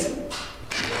 late.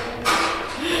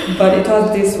 But it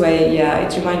was this way, yeah,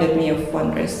 it reminded me of one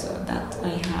dress that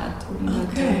I had.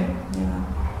 Okay. Yeah.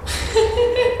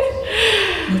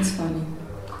 It's funny.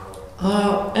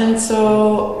 And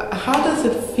so, how does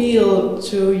it feel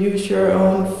to use your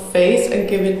own face and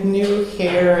give it new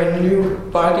hair and new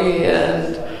body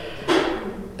and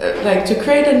like to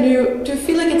create a new? Do you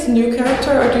feel like it's a new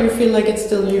character, or do you feel like it's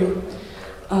still you?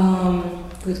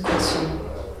 Good question.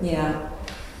 Yeah.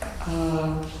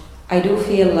 I do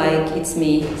feel like it's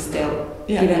me still.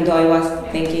 Yeah. Even though I was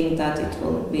thinking that it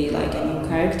will be like a new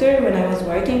character when I was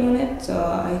working on it. So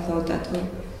I thought that,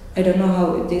 I don't know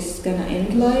how this is gonna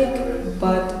end like,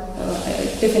 but I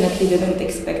definitely didn't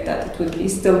expect that it would be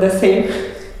still the same.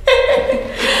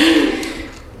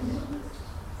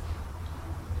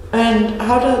 And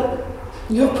how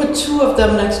do you put two of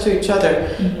them next to each other?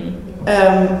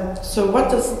 Mm-hmm. So what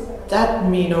does that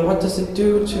mean, or what does it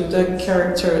do to the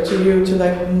character, to you, to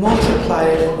like multiply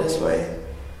it in this way?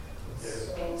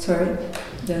 Sorry?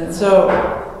 So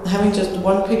having just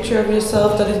one picture of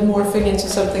yourself that is morphing into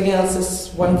something else is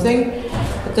one thing,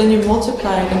 but then you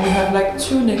multiply it and you have like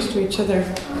two next to each other.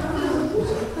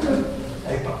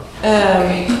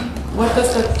 What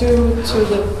does that do to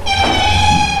the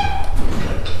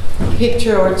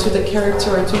picture or to the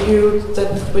character or to you,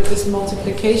 that with this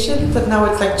multiplication, that now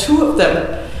it's like two of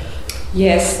them?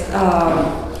 Yes,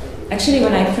 actually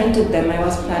when I printed them I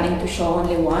was planning to show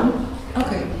only one.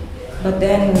 Okay. But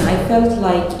then I felt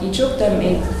like each of them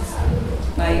is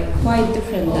like quite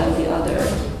different than the other.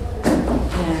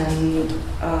 And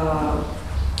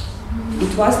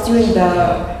it was during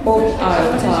the pop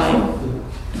art time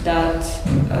that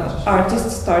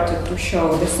artists started to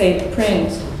show the same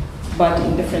print but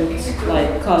in different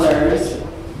like colors,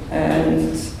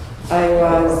 and I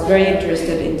was very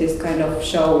interested in this kind of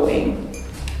showing.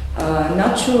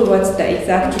 Not sure what's the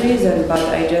exact reason, but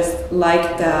I just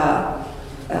liked the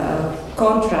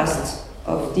contrast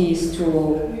of these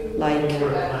two, like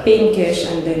pinkish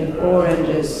and then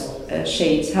oranges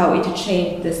shades, how it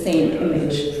changed the same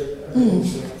image.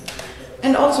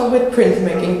 And also with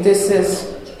printmaking, this is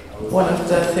one of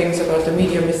the things about the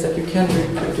medium, is that you can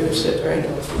reproduce it, right?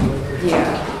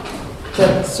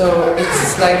 Yeah. So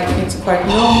it's like, it's quite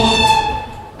normal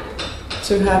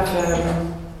to have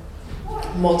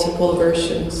multiple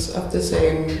versions of the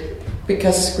same,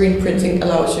 because screen printing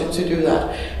allows you to do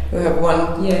that. You have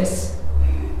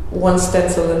one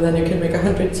stencil, and then you can make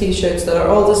 100 t-shirts that are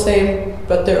all the same,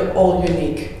 but they're all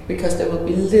unique, because there will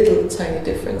be little tiny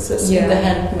differences in the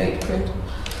handmade print.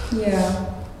 Yeah.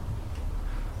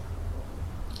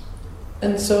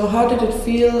 And so how did it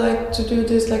feel like to do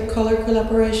this like color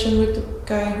collaboration with the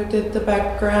guy who did the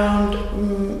background?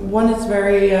 One is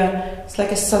very, it's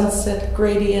like a sunset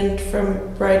gradient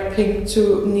from bright pink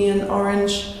to neon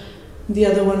orange. The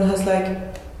other one has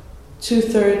like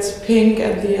 2/3 pink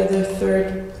and the other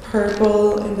third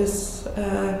purple in this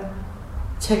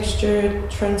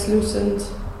textured, translucent.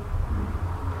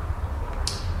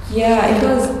 Yeah, it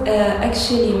was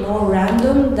actually more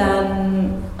random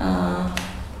than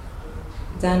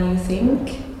you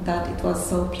think, that it was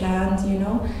so planned, you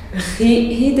know.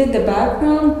 He did the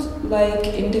background like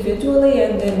individually,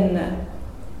 and then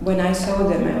when I saw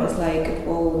them I was like,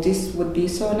 oh, this would be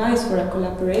so nice for a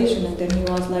collaboration. And then he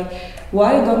was like,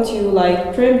 why don't you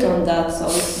like print on that? So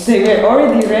they were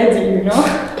already ready, you know.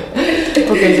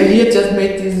 Okay, so he had just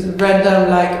made these random,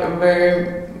 like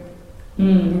very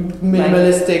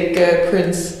minimalistic like,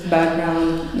 prints.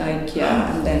 Background, like,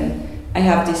 yeah, and then I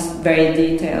have this very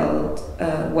detailed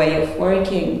way of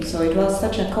working, so it was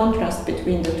such a contrast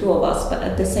between the two of us, but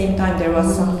at the same time there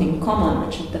was something common,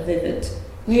 which is the vivid colors.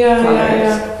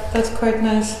 Yeah, that's quite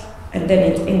nice. And then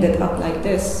it ended up like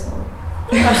this.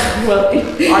 Well,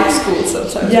 art school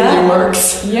sometimes really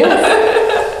works. Yes.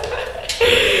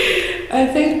 I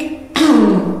think,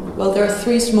 well, there are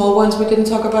 3 small ones we didn't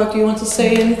talk about. Do you want to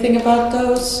say anything about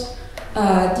those?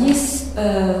 These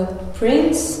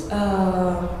prints,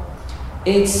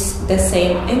 it's the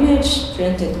same image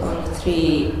printed on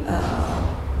 3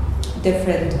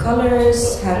 different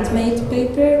colors, handmade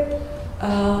paper.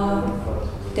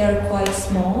 They're quite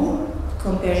small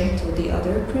comparing to the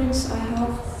other prints I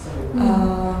have.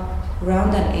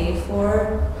 Around an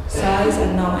A4 size,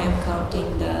 and now I'm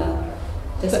counting the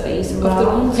space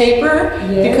around. The paper?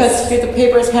 Yes. Because the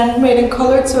paper is handmade and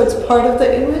colored, so it's part of the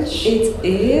image? It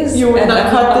is. You would not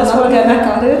cut this one? I'm not gonna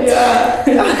cut it. Yeah.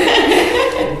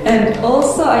 And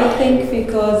also I think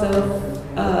because of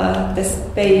the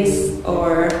space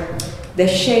or the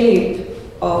shape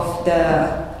of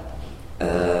the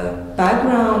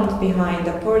background behind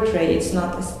the portrait, it's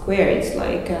not a square, it's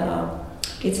like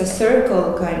it's a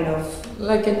circle kind of,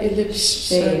 like an ellipse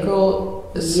shape. circle.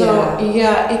 So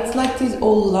yeah, it's like these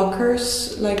old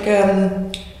lockers, like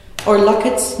or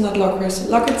lockets, not lockers.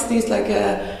 Lockets, these like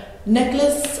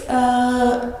necklace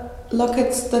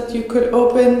lockets that you could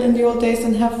open in the old days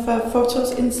and have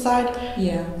photos inside.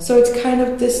 Yeah. So it's kind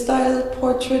of this style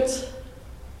portrait.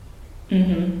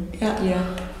 Mm-hmm.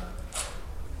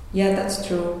 Yeah, that's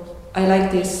true. I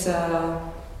like this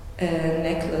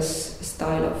necklace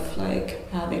style of like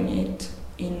having it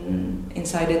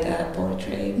inside it a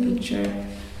portrait picture.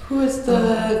 Who is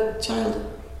the child?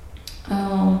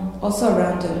 Also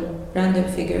random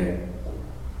figure.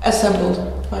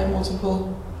 Assembled by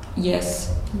multiple.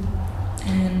 Yes.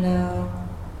 And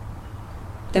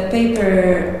the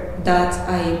paper that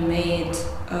I made,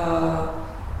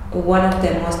 one of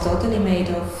them was totally made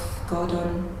of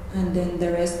cotton, and then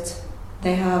the rest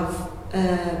they have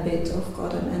a bit of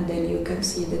cotton, and then you can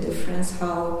see the difference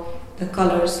how the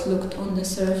colors looked on the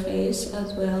surface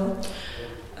as well.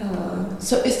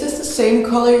 So is this the same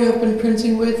color you have been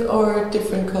printing with, or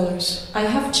different colors? I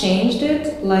have changed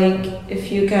it. Like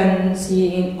if you can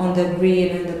see on the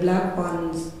green and the black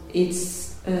ones,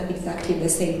 it's exactly the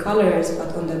same colors,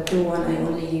 but on the blue one I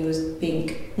only used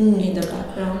pink in the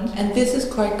background. And this is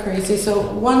quite crazy. So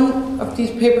one of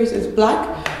these papers is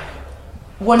black,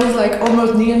 one is like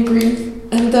almost neon green,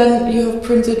 and then you have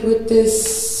printed with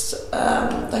this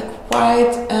like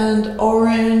white and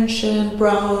orange and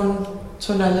brown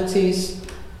tonalities.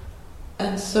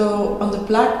 And so on the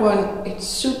black one it's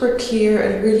super clear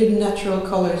and really natural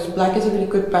colors. Black is a really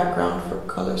good background for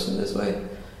colors in this way.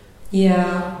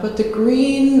 Yeah. But the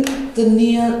green, the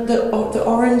neon, the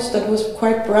orange that was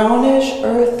quite brownish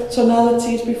earth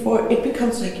tonalities before, it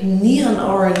becomes like neon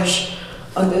orange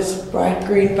on this bright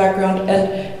green background,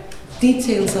 and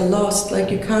details are lost.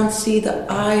 Like you can't see the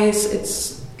eyes. It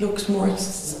looks more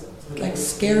like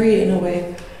scary in a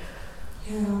way.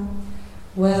 Yeah.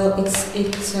 Well,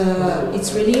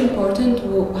 it's really important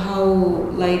how,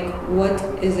 like, what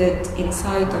is it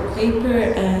inside the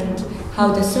paper and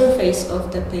how the surface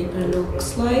of the paper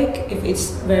looks like, if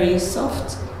it's very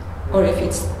soft or if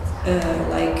it's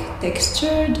like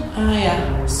textured.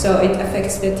 Yeah. So it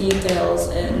affects the details,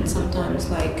 and sometimes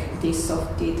like these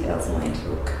soft details might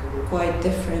look quite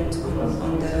different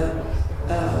on the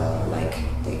like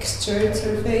textured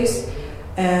surface,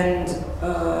 and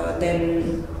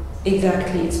then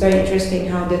exactly it's very interesting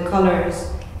how the colors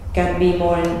can be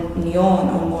more neon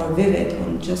or more vivid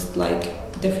on just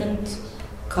like different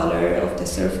color of the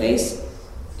surface.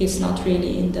 It's not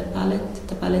really in the palette.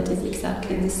 The palette is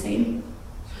exactly the same.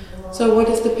 So what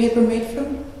is the paper made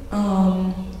from?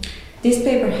 This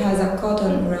paper has a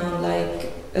cotton around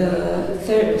like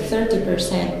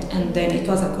 30%, and then it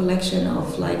was a collection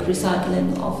of like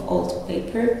recycling of old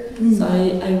paper. So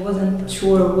I wasn't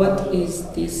sure what is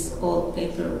this old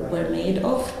paper were made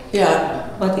of. Yeah.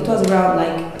 But it was around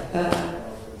like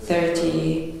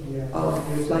 30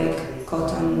 of like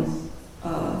cotton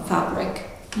fabric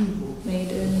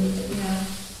made in it.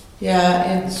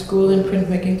 Yeah, in school in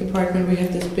printmaking department we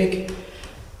have this big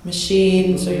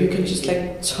machine, so you can just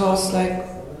like toss like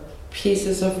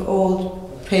pieces of old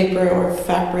paper or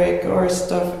fabric or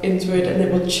stuff into it, and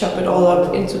it will chop it all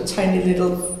up into tiny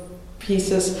little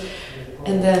pieces,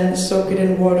 and then soak it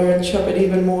in water and chop it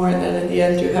even more, and then in the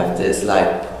end you have this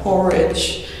like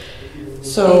porridge.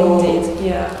 So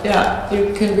yeah,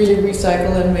 you can really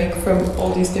recycle and make from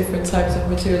all these different types of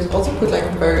materials. Also put like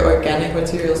very organic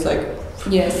materials like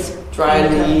dry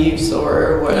leaves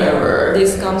or whatever. Yeah.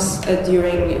 This comes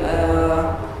during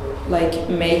like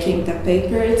making the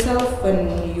paper itself,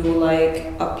 when you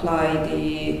like apply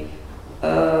the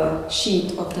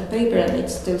sheet of the paper and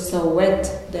it's still so wet,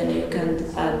 then you can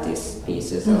add these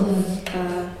pieces of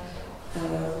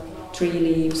tree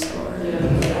leaves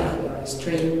or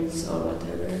strings or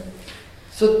whatever.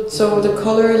 So the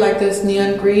color like this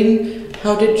neon green,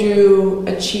 how did you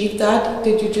achieve that?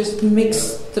 Did you just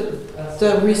mix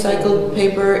the recycled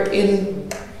paper in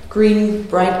green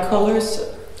bright colors?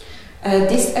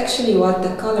 This actually was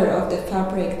the color of the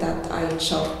fabric that I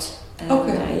chopped and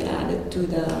I added to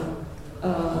the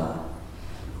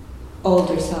old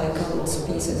recycled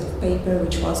pieces of paper,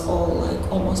 which was all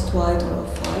like almost white or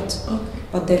off-white.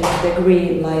 But then the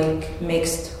green like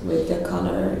mixed with the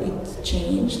color, it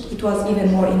changed. It was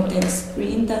even more intense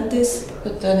green than this.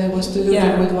 But then it was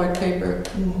diluted with white paper.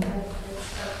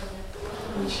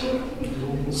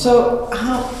 So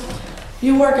how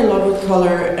you work a lot with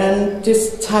color, and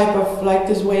this type of like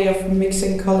this way of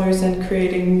mixing colors and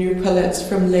creating new palettes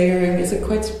from layering, is a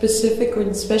quite specific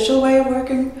or special way of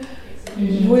working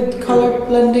with color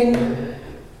blending,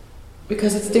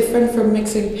 because it's different from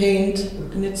mixing paint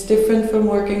and it's different from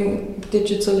working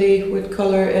digitally with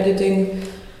color editing.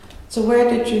 So where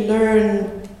did you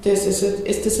learn this?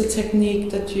 Is this a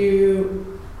technique that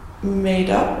you made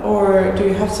up, or do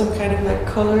you have some kind of like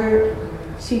color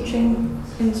teaching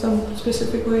in some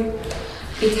specific way?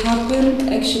 It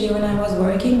happened actually when I was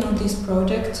working on this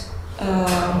project.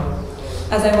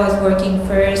 as I was working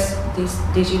first this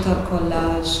digital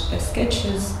collage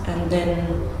sketches and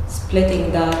then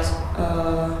splitting that,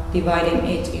 dividing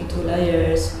it into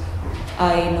layers,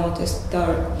 I noticed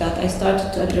that I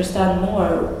started to understand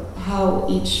more how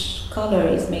each color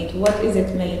is made, what is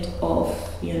it made of,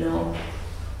 you know.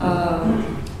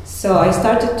 So I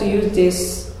started to use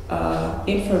this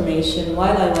information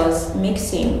while I was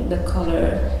mixing the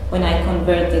color when I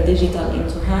convert the digital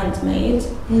into handmade.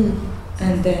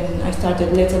 And then I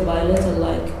started little by little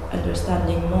like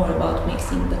understanding more about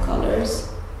mixing the colors.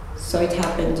 So it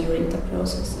happened during the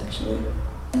process actually.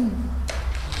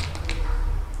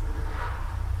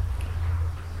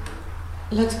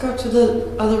 Let's go to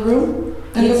the other room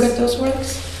and Yes. look at those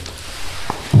works.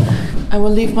 I will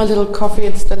leave my little coffee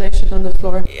installation on the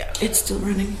floor. Yeah, it's still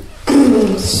running.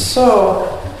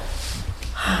 So,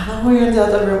 now we're in the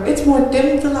other room. It's more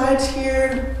dim, the light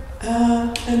here,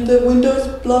 and the windows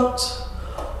blocked,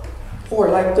 or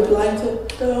like the blinds are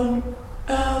down.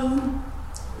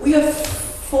 We have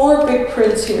 4 big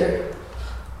prints here,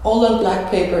 all on black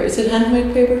paper. Is it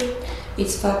handmade paper?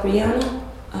 It's Fabriano.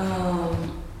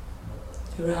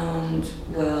 Around,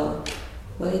 well,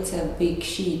 it's a big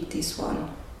sheet, this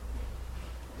one.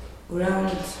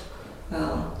 Around,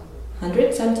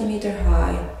 100 centimeter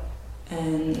high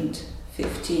and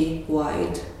 50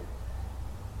 wide.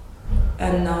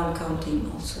 And now I'm counting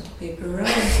also the paper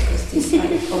rounds because this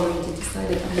I already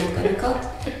decided I'm not gonna cut.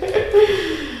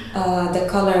 The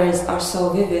colors are so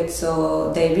vivid,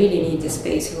 so they really need the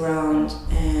space around,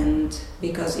 and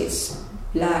because it's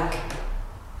black,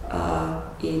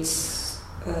 it's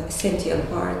essential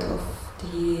part of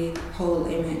the whole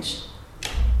image.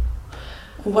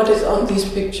 What is on these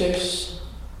pictures?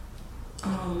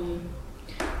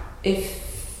 If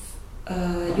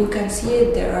you can see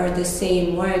it, there are the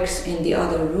same works in the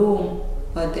other room,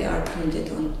 but they are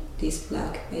printed on this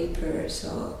black paper,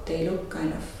 so they look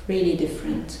kind of really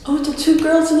different. Oh, the 2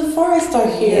 girls in the forest are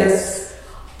here. Yes.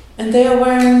 And they are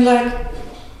wearing like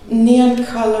neon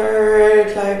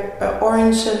colored, like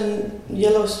orange and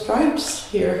yellow stripes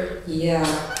here. Yeah.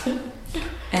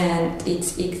 And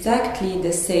it's exactly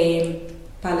the same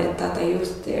palette that I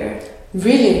used there.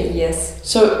 Really? Yes.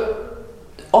 So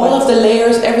all of the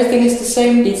layers, everything is the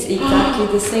same? It's exactly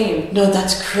the same. No,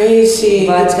 that's crazy.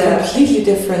 But it's completely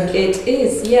different. It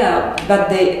is, yeah.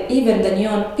 But even the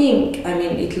neon pink, I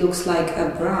mean, it looks like a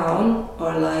brown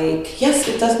or like... Yes,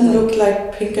 it doesn't look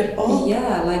like pink at all.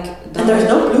 Yeah, like... And there's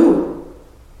no blue.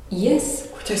 Yes.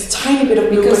 There's a tiny bit of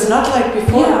blue, Because, but not like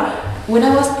before. Yeah. When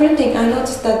I was printing, I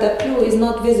noticed that the blue is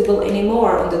not visible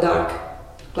anymore on the dark.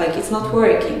 Like, it's not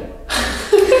working.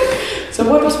 So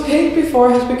what was pink before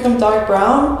has become dark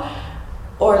brown,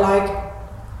 or like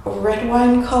red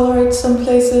wine colored some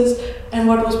places, and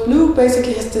what was blue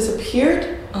basically has disappeared.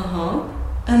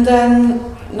 And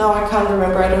then, now I can't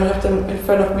remember, I don't have them in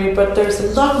front of me, but there's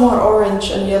a lot more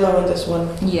orange and yellow in this one.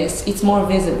 Yes, it's more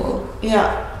visible.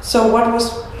 Yeah, so what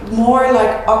was more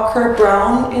like ochre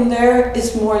brown in there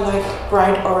is more like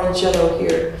bright orange yellow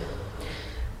here.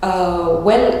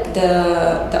 Well,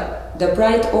 the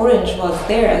bright orange was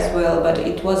there as well, but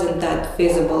it wasn't that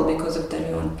visible because of the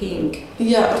neon pink.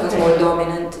 Yeah, it was more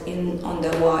dominant on the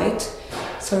white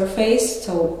surface.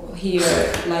 So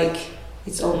here, like,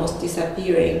 it's almost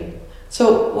disappearing.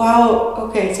 So wow,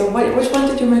 okay. So which one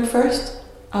did you make first?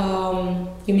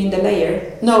 You mean the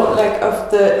layer? No, like of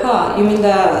the. You mean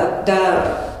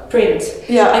the print?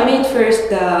 Yeah, I made first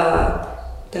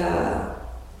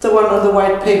the one on the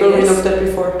white paper we Yes. looked at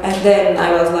before. And then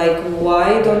I was like,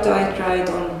 why don't I try it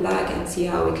on black and see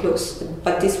how it looks?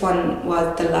 But this one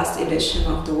was the last edition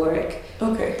of the work.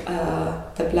 Okay.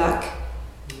 The black.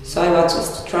 So I was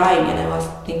just trying and I was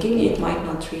thinking it might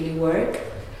not really work.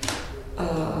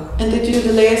 And did you do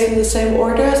the layers in the same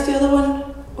order as the other one?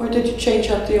 Or did you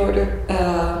change up the order?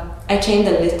 I changed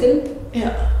a little.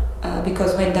 Yeah.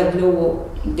 Because when the blue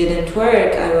didn't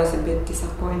work, I was a bit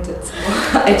disappointed, so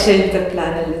I changed the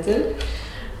plan a little.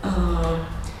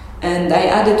 And I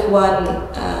added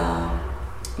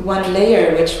one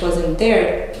layer which wasn't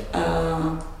there,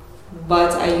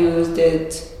 but I used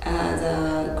it as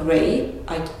a gray.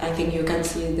 I think you can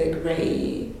see the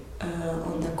gray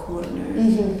on the corner,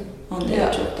 on the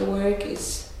edge of the work.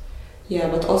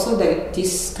 But also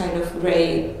this kind of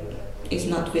gray is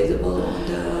not visible on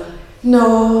the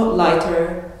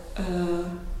lighter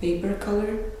paper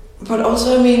color. But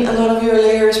also, I mean, a lot of your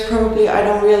layers probably, I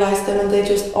don't realize them, and they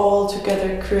just all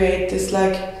together create this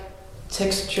like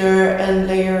texture and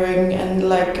layering and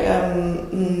like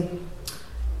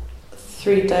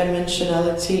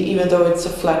 3-dimensionality, even though it's a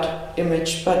flat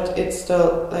image, but it's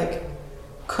still like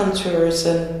contours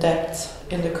and depth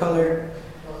in the color.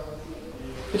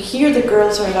 But here the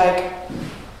girls are like,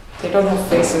 they don't have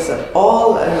faces at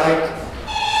all, and like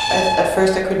at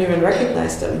first I couldn't even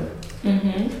recognize them.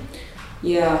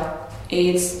 Yeah,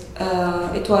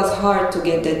 it was hard to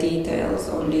get the details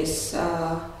on this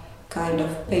kind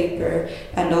of paper,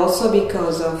 and also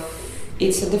because of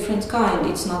it's a different kind.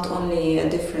 It's not only a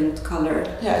different color.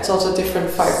 Yeah, it's also different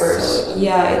fibers. So,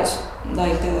 yeah, it's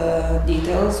like the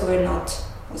details were not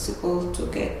possible to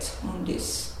get on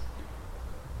this.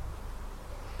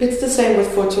 It's the same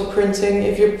with photo printing.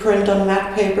 If you print on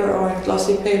matte paper or on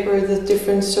glossy paper, the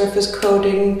different surface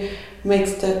coating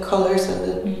makes the colors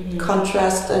and the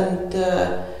contrast and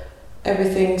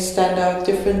everything stand out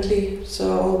differently.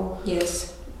 So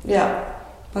yes, yeah.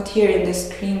 But here in the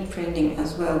screen printing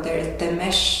as well, there is the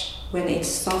mesh. When it's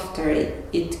softer,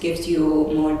 it gives you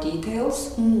more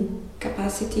details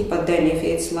capacity. But then if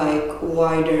it's like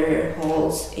wider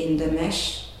holes in the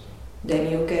mesh,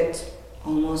 then you get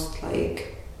almost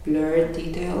like blurred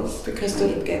details because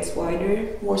it gets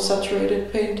wider. More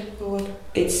saturated paint or what?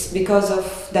 It's because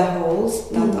of the holes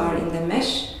that are in the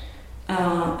mesh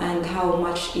and how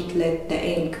much it let the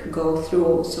ink go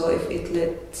through. So if it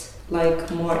let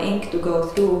like more ink to go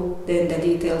through, then the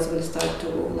details will start to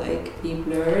like be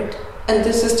blurred. And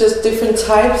this is just different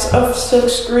types of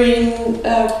silkscreen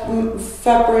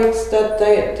fabrics that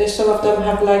they some of them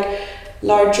have like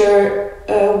larger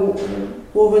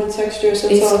woven textures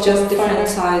and it's just different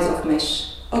size of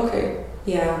mesh. Okay.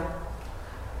 Yeah.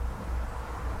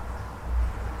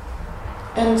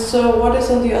 And so what is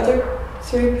in the other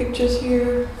 3 pictures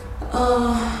here?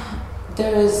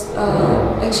 There is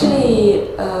actually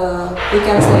we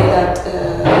can say that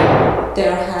they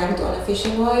are hanged on a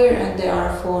fishing wire, and there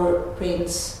are 4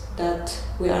 prints that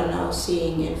we are now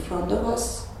seeing in front of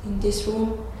us in this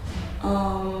room.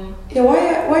 Yeah,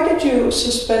 why did you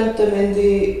suspend them in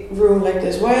the room like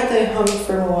this? Why are they hung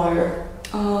from a wire?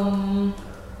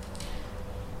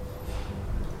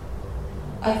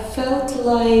 I felt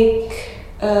like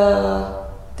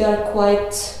they are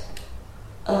quite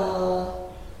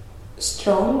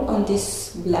strong on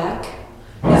these black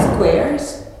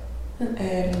squares,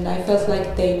 and I felt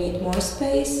like they need more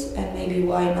space, and maybe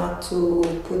why not to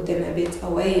put them a bit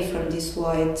away from this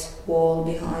white wall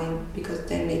behind, because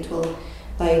then it will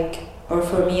like, or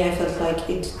for me I felt like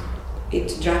it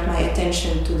dragged my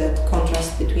attention to that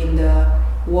contrast between the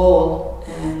wall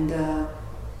and the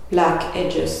black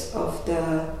edges of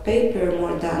the paper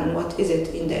more than what is it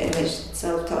in the image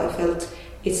itself. So I felt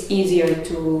it's easier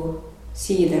to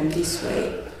see them this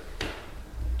way.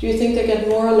 Do you think they get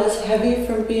more or less heavy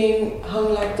from being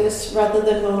hung like this rather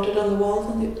than mounted on the wall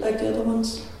like the other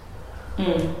ones?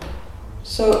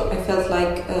 So I felt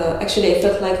like I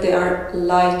felt like they are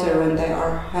lighter when they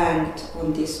are hanged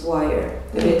on this wire,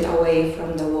 a bit away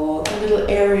from the wall. A little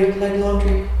airy, like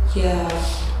laundry. Yeah.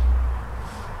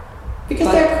 Because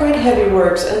they're quite heavy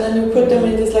works, and then you put them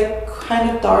in this like kind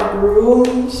of dark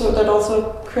room, so that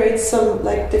also creates some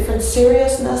like different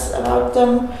seriousness about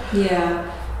them. Yeah,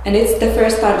 and it's the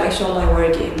first time I show my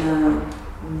work in a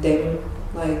dim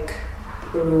like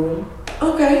room.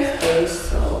 Okay. Space,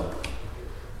 so.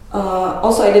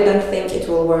 Also, I didn't think it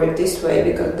will work this way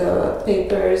because the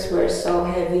papers were so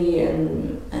heavy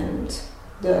and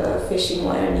the fishing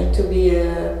wire need to be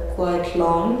quite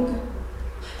long.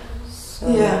 So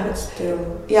yeah, but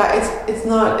still. Yeah, it's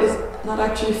not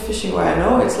actually fishing wire.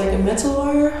 No, it's like a metal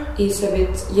wire. It's a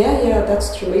bit. Yeah,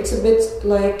 that's true. It's a bit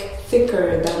like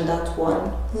thicker than that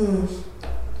one.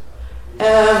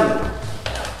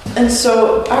 And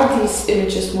so, are these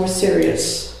images more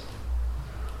serious?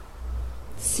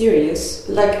 Serious?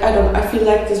 Like I feel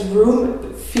like this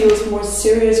room feels more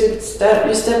serious. You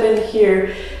step in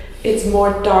here, it's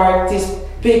more dark. These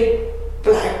big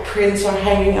black prints are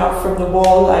hanging out from the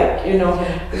wall, like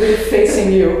really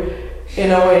facing you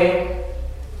in a way.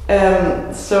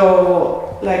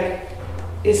 So like,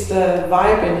 is the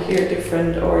vibe in here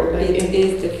different or like it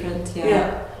is different?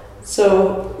 Yeah.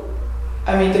 So,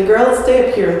 I mean, the girls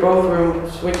they appear in both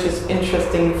rooms, which is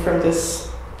interesting from this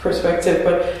perspective.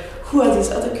 But who are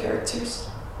these other characters?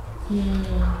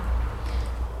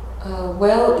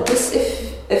 Well, this,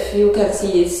 if you can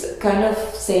see, it's kind of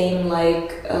same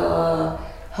like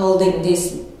holding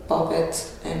this puppet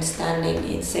and standing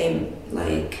in same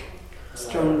like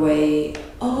strong way.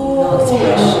 Oh,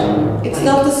 expression. It's like,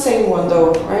 not the same one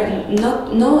though, right?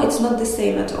 No, it's not the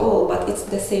same at all, but it's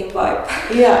the same vibe.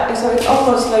 Yeah, so it's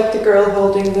almost like the girl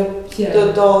holding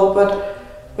the doll, but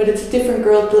it's a different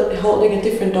girl holding a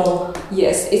different doll.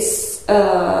 Yes, it's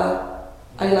I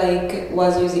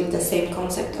was using the same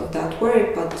concept of that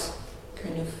work, but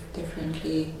kind of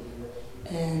differently.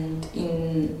 And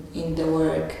in the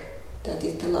work, that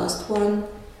is the last one,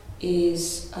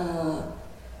 is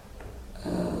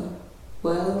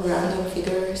random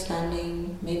figure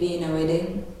standing maybe in a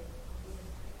wedding.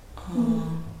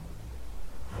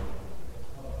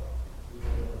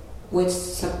 Which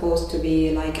is supposed to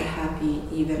be like a happy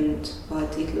event,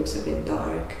 but it looks a bit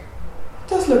dark. It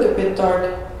does look a bit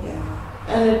dark. Yeah.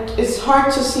 And it's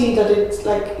hard to see that it's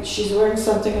like she's wearing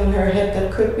something on her head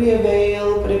that could be a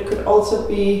veil, but it could also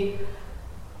be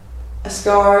a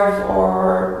scarf,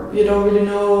 or you don't really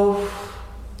know.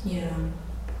 Yeah.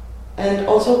 And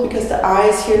also because the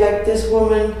eyes here, like this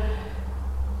woman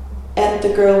and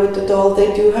the girl with the doll,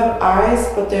 they do have eyes,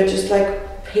 but they're just like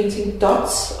painting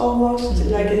dots almost,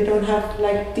 like they don't have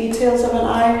like details of an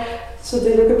eye, so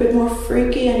they look a bit more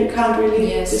freaky, and you can't really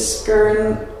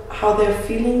discern how they're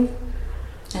feeling.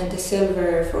 And the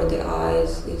silver for the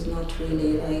eyes is not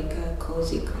really like a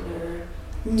cozy color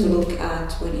to look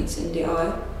at when it's in the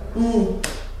eye.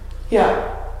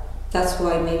 Yeah. That's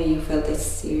why maybe you felt it's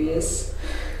serious.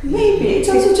 Maybe. It's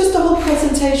also just the whole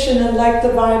presentation and like the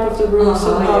vibe of the room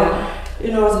somehow.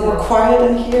 You know, it's more quiet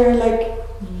in here, like,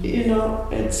 you know,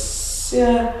 it's,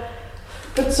 yeah.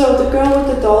 But so the girl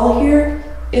with the doll here,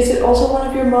 is it also one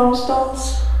of your mom's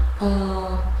dolls?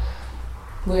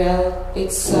 Well,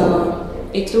 it's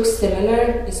it looks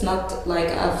similar. It's not like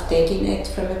I've taken it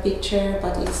from a picture,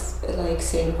 but it's like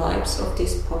same vibes of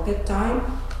this pocket time.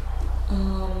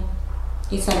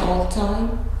 It's an old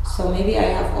time, so maybe I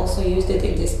have also used it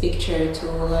in this picture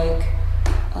to like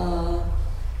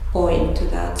point to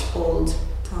that old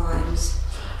times.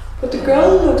 But the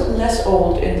girl looked less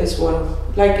old in this one.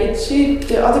 Like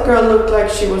the other girl looked like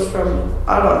she was from,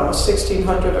 I don't know,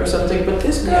 1600 or something. But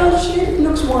this girl, she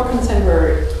looks more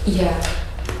contemporary. Yeah,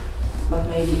 but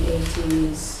maybe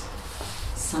 80s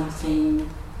something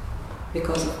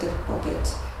because of the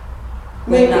pocket.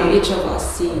 Maybe. Now each of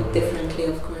us see it differently,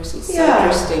 of course. It's so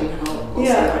interesting how also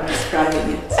you're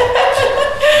describing it.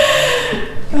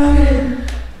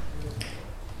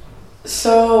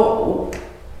 So,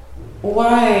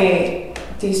 why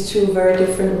these two very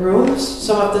different rooms?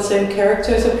 Some of the same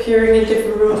characters appearing in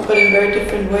different rooms, but in very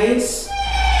different ways?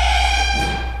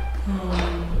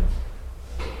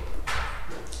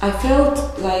 I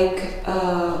felt like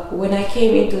when I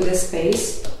came into the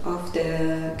space of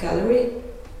the gallery,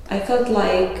 I felt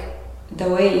like the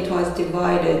way it was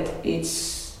divided,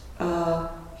 it's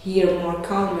here more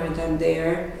calmer than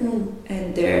there,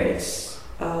 and there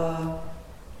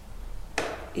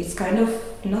it's kind of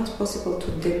not possible to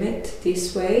dim it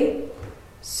this way.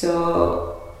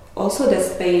 So also the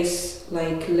space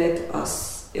like let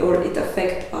us, or it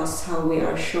affect us how we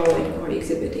are showing or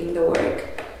exhibiting the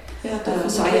work. Yeah,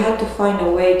 so I had to find a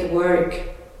way to work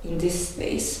in this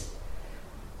space.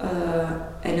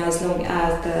 And as long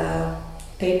as the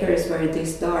papers were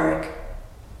this dark,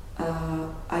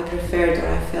 I preferred, or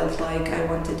I felt like I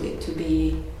wanted it to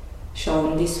be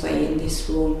shown this way in this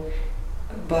room.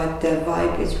 But the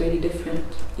vibe is really different,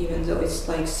 even though it's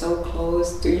like so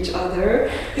close to each other.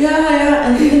 Yeah,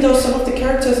 and even though some of the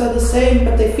characters are the same,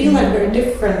 but they feel like very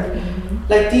different.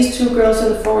 Like these two girls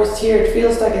in the forest here, it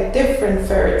feels like a different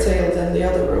fairy tale than the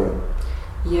other room.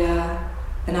 Yeah,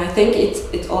 and I think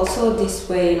it's also this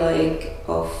way like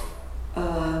of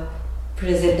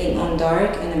presenting on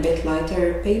dark and a bit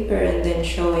lighter paper, and then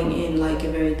showing in like a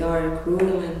very dark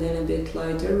room and then a bit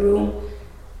lighter room.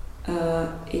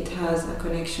 It has a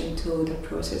connection to the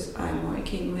process I'm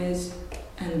working with,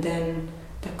 and then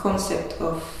the concept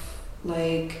of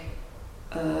like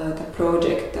the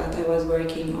project that I was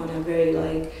working on, a very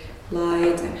like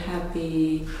light and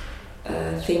happy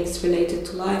things related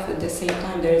to life. At the same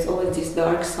time, there is always this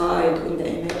dark side in the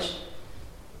image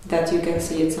that you can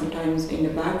see it sometimes in the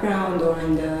background or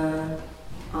in the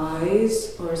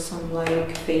eyes, or some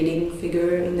like fading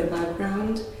figure in the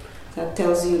background that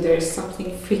tells you there's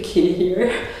something freaky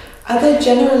here. Are they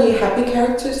generally happy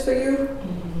characters for you?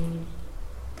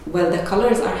 Well, the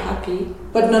colors are happy,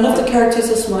 but none of the characters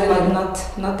are smiling.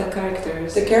 But not the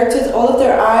characters. The characters, all of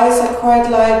their eyes are quite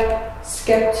like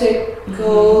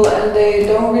skeptical, and they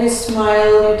don't really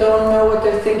smile. You don't know what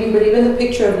they're thinking. But even the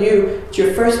picture of you, it's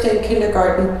your first day in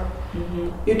kindergarten.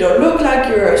 You don't look like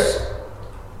you're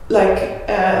like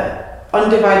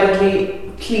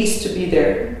undividedly pleased to be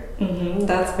there.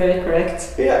 That's very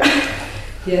correct. Yeah.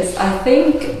 Yes, I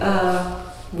think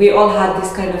we all had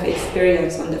this kind of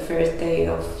experience on the first day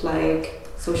of like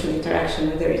social interaction,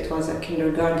 whether it was at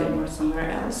kindergarten or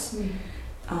somewhere else.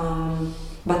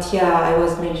 But yeah, I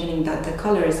was mentioning that the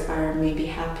colors are maybe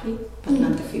happy, but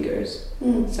not the figures.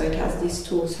 So it has these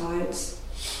two sides.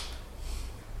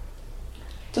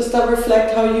 Does that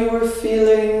reflect how you were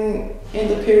feeling in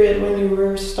the period when you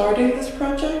were starting this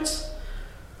project?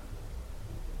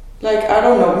 like, I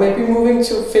don't know, maybe moving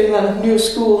to Finland, new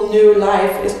school, new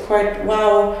life is quite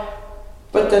wow.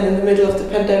 But then in the middle of the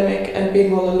pandemic and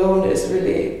being all alone is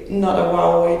really not a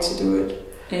wow way to do it.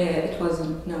 It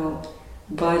wasn't, no.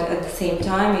 But at the same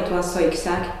time, it was so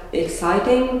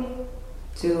exciting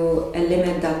to a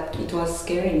limit that it was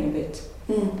scaring a bit.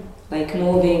 Like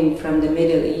moving from the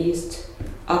Middle East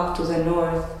up to the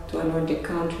north, to a Nordic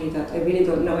country that I really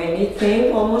don't know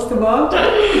anything almost about.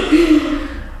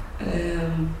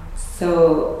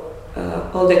 So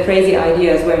all the crazy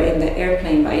ideas were in the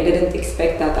airplane, but I didn't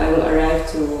expect that I will arrive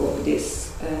to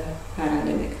this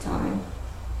pandemic time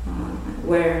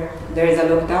where there is a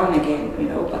lockdown again, you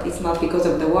know, but it's not because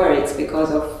of the war, it's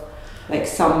because of like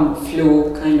some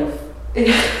flu kind of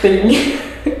thing.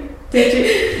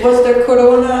 Was there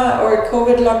corona or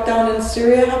COVID lockdown in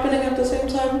Syria happening at the same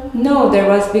time? No, there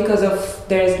was because of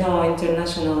there is no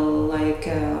international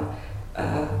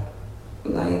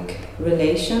like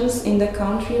relations in the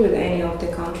country with any of the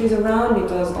countries around. It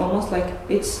was almost like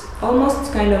it's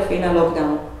almost kind of in a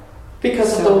lockdown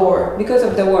because of the war. Because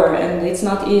of the war, and it's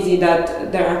not easy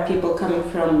that there are people coming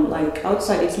from like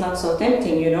outside. It's not so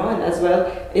tempting, you know, and as well,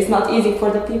 it's not easy for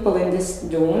the people in this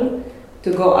dune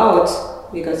to go out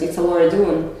because it's a war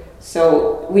dune.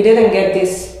 So we didn't get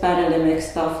this pandemic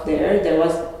stuff there. There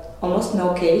was almost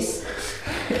no case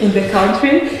in the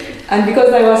country. And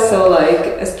because I was so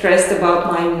like stressed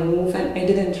about my move and I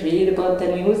didn't read about the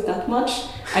news that much,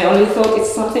 I only thought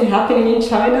it's something happening in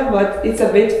China, but it's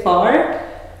a bit far.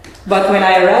 But when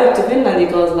I arrived to Finland,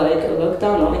 it was like a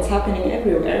lockdown. Oh, it's happening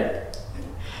everywhere.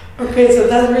 Okay, so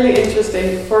that's really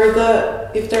interesting.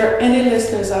 If there are any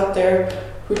listeners out there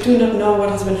who do not know what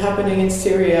has been happening in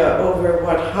Syria over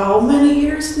how many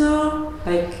years now?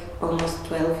 Like almost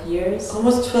 12 years.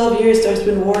 Almost 12 years there's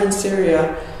been war in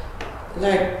Syria.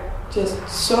 Like just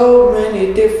so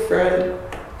many different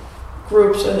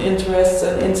groups and interests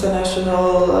and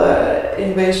international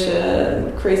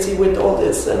invasion, crazy with all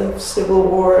this and civil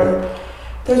war. And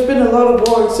there's been a lot of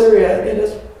war in Syria. It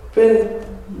has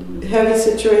been a heavy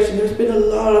situation. There's been a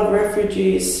lot of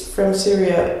refugees from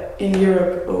Syria in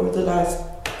Europe over the last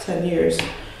 10 years.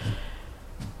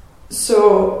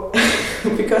 So,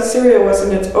 because Syria was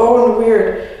in its own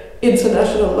weird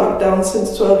international lockdown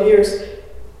since 12 years,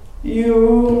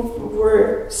 you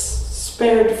were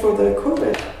spared for the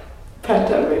COVID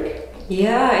pandemic.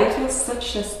 Yeah, it was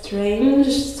such a strange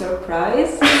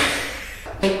surprise.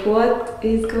 Like, what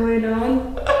is going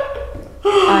on?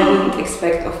 I didn't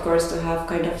expect, of course, to have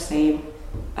kind of same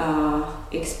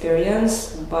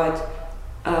experience, but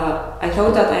I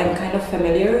thought that I'm kind of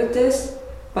familiar with this,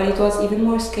 but it was even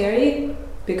more scary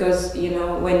because, you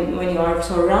know, when you are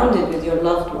surrounded with your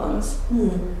loved ones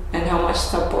and how much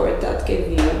support that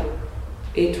gave you,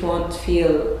 it won't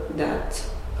feel that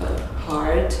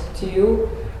hard to you.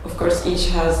 Of course, each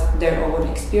has their own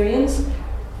experience,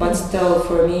 but still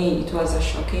for me it was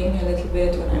shocking a little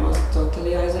bit when I was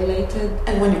totally isolated.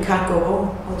 And when you can't go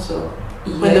home also.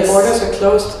 Yes. When the borders are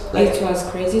closed. It was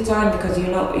crazy time because you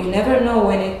never know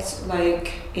when it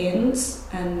like ends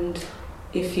and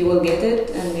if you will get it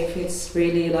and if it's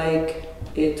really like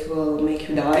it will make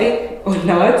you die or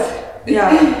not.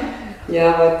 Yeah.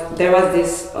 Yeah, but there was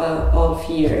this all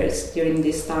fears during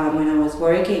this time when I was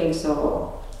working,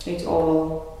 so it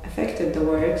all affected the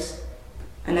works.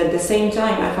 And at the same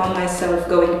time, I found myself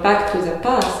going back to the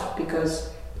past because,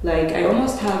 like, I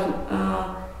almost have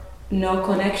no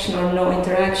connection or no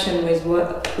interaction with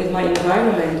my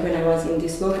environment when I was in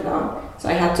this lockdown. So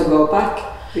I had to go back,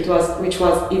 which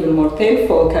was even more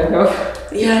painful, kind of.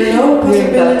 Yeah, no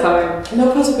during that time.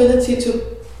 No possibility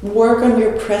to work on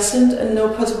your present and no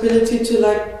possibility to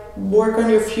like work on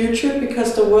your future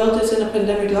because the world is in a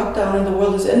pandemic lockdown and the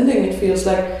world is ending. It feels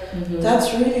like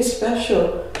that's really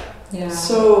special. Yeah.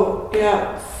 So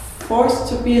yeah, forced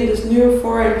to be in this new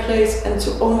foreign place and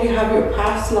to only have your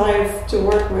past life to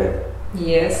work with.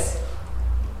 Yes,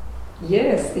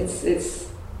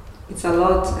 it's a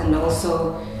lot, and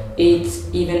also it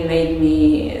even made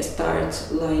me start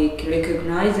like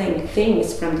recognizing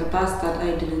things from the past that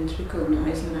I didn't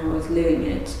recognize when I was living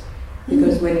it.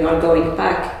 Because when you are going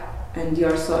back and you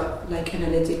are so like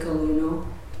analytical, you know,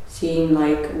 seeing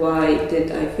like why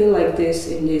did I feel like this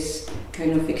in this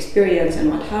kind of experience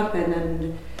and what happened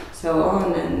and so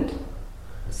on, and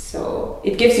so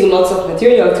it gives you lots of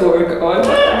material to work on,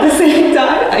 but at the same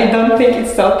time I don't think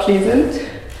it's so pleasant.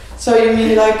 So you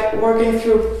mean like working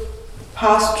through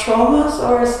past traumas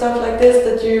or stuff like this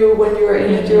that you, when you're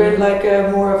in it, you're in like a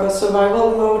more of a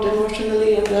survival mode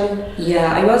emotionally, and then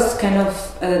yeah, I was kind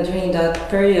of during that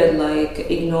period like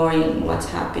ignoring what's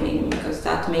happening, because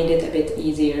that made it a bit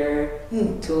easier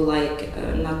to like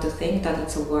not to think that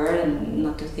it's a war, and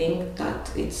not to think that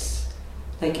it's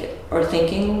like, or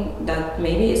thinking that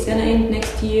maybe it's gonna end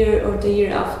next year or the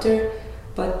year after.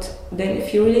 But then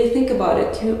if you really think about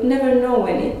it, you never know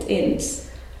when it ends.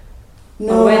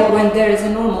 No. When there is a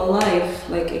normal life,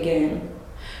 like again.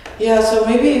 Yeah, so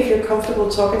maybe if you're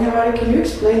comfortable talking about it, can you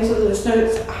explain to the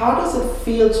listeners, how does it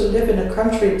feel to live in a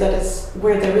country that is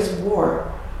where there is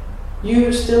war?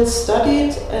 You still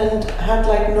studied and had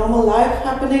like normal life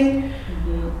happening?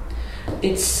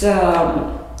 It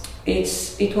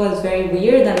was very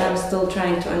weird, and I'm still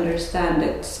trying to understand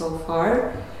it so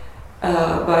far.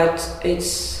 But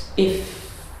it's,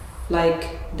 if like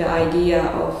the idea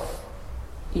of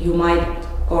you might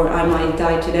or I might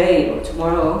die today or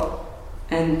tomorrow,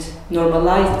 and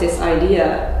normalize this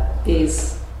idea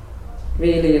is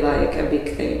really like a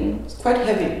big thing. It's quite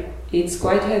heavy. It's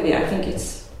quite heavy. I think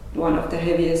it's one of the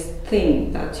heaviest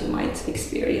things that you might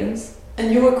experience.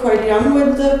 And you were quite young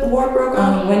when the war broke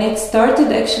out? When it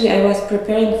started, actually, I was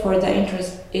preparing for the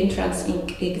entrance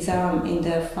exam in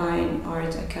the Fine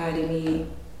Art Academy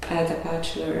as a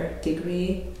bachelor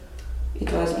degree. It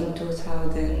was in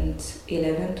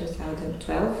 2011,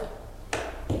 2012.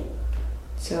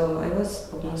 So I was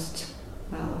almost,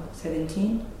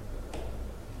 17.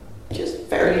 Just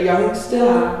very young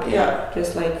still? Yeah.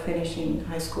 Just like finishing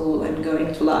high school and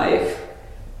going to life,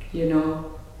 you know.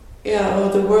 Yeah, oh,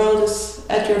 the world is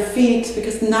at your feet,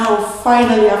 because now,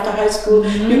 finally, after high school,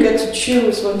 you get to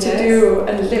choose what to do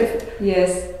and live.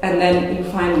 Yes, and then you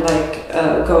find like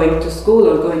going to school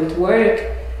or going to work,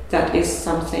 that is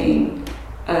something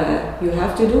you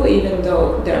have to do, even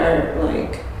though there are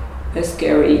like a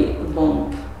scary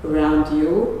bomb around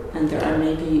you, and there are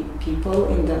maybe people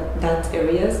in that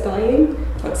areas dying,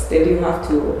 but still you have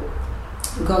to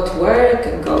go to work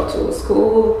and go to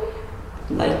school,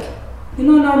 like, you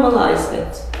know, normalize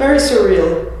it. Very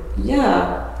surreal.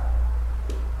 Yeah.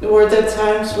 Were there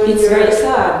times when it's very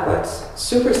sad, but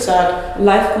super sad.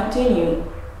 Life continue.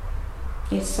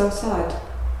 It's so sad.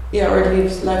 Yeah, or at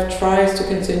least life tries to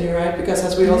continue, right? Because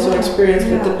as we also experienced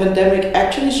with the pandemic,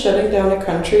 actually shutting down a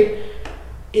country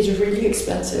is really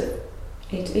expensive.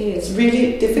 It is. It's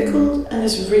really difficult and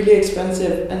it's really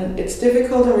expensive, and it's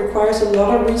difficult and requires a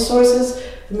lot of resources.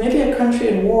 Maybe a country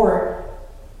in war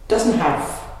doesn't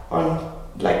have on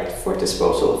like for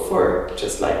disposal for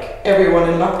just like everyone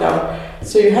in lockdown.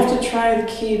 So you have to try and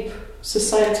keep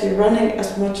society running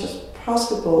as much as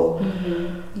possible.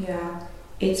 Yeah,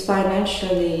 it's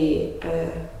financially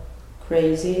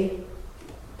crazy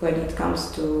when it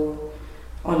comes to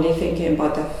only thinking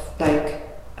about the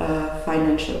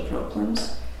financial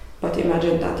problems. But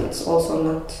imagine that it's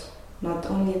also not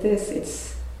only this.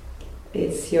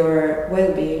 It's your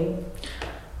well-being.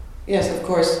 Yes, of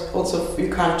course. Also, you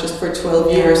can't just for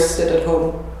 12 years sit at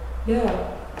home. Yeah.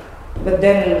 But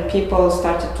then people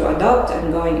started to adopt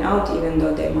and going out, even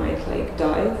though they might like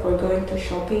die for going to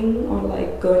shopping, or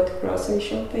like going to grocery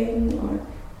shopping, or,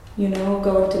 you know,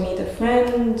 going to meet a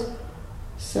friend.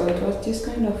 So it was this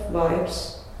kind of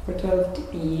vibes for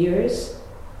 12 years.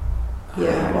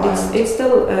 Yeah, wow. It's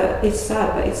still, it's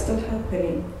sad, but it's still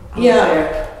happening out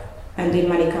there. And in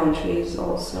many countries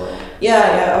also.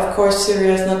 Yeah, of course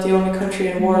Syria is not the only country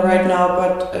in war right now,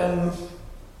 but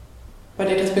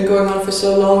it has been going on for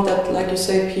so long that, like you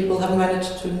say, people have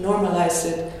managed to normalize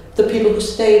it. The people who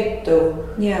stayed,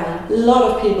 though. Yeah. A lot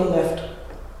of people left.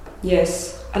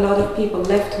 Yes, a lot of people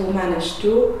left who managed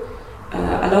to.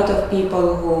 A lot of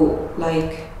people who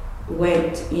like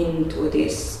went into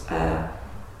this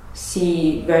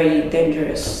very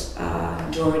dangerous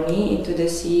journey into the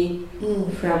sea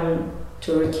from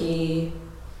Turkey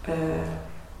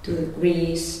to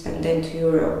Greece and then to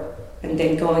Europe, and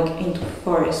then going into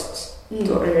forests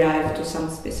to arrive to some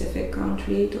specific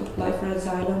country to apply for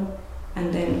asylum,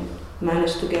 and then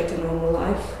manage to get a normal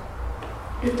life.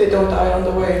 If they don't die on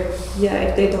the way. Yeah,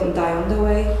 if they don't die on the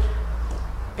way.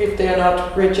 If they are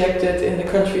not rejected in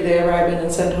the country they arrive in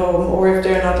and sent home, or if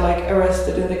they're not like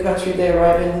arrested in the country they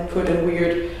arrive in and put in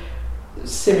weird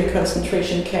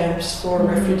semi-concentration camps for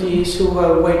refugees who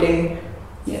are waiting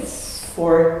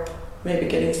for maybe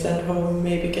getting sent home,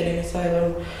 maybe getting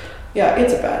asylum. Yeah,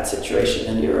 it's a bad situation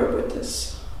in Europe with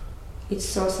this. It's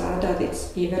so sad that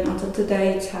it's even until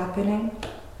today it's happening.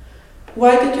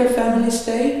 Why did your family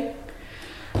stay?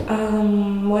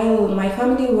 Well, my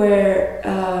family were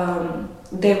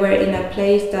they were in a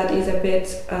place that is a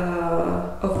bit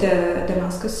of the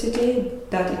Damascus city,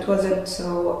 that it wasn't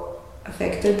so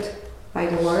affected by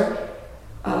the war.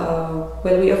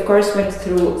 Well, we of course went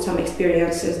through some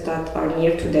experiences that are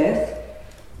near to death,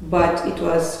 but it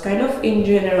was kind of in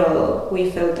general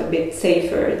we felt a bit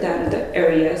safer than the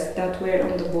areas that were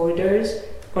on the borders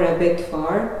or a bit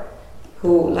far,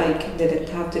 who like didn't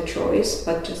have the choice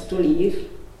but just to leave.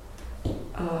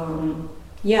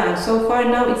 Yeah, and so far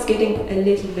now it's getting a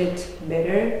little bit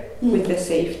better with the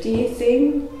safety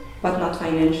thing, but not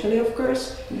financially, of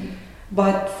course.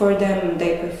 But for them,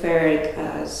 they prefer it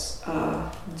as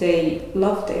they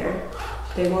love there.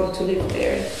 They want to live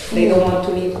there. They don't want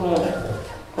to leave home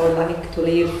or like to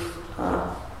live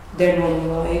their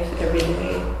normal life every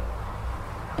day.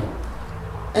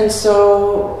 And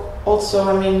so, also,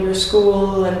 I mean, your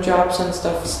school and jobs and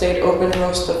stuff stayed open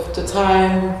most of the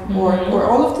time, or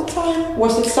all of the time?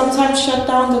 Was it sometimes shut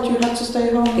down that you had to stay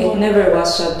home? It never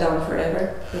was shut down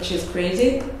forever, which is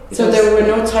crazy. So there were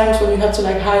no times when you had to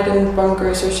like hide in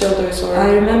bunkers or shelters, or?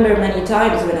 I remember many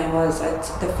times when I was at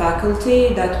the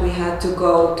faculty that we had to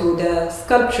go to the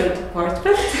sculpture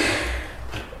department.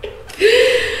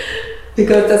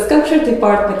 Because the sculpture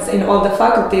departments in all the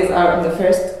faculties are on the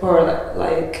first or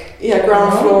like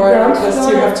ground floor, because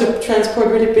you have to transport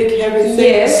really big heavy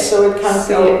things, so it can't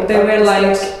be. They were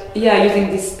like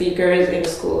using these speakers in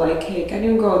school, like, hey, can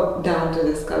you go down to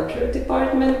the sculpture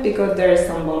department because there is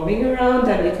some bombing around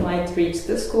and it might reach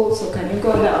the school, so can you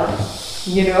go down?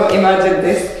 You know, imagine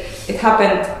this. It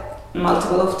happened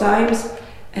multiple of times,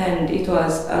 and it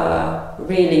was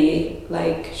really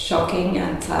like shocking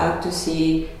and sad to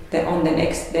see that on the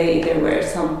next day there were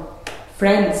some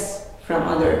friends from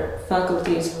other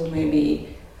faculties who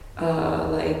maybe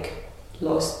like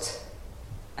lost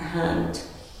a hand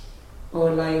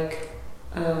or like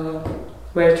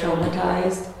were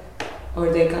traumatized or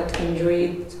they got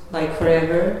injured like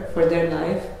forever for their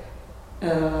life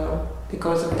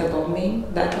because of the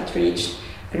bombing that it reached.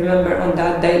 I remember on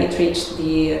that day it reached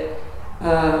the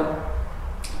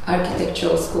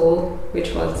architectural school,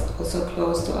 which was also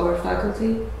close to our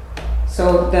faculty.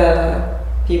 So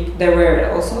there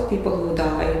were also people who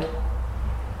died.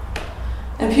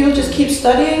 And people just keep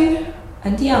studying?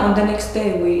 And on the next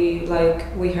day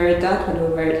we heard that when we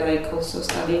were like also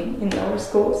studying in our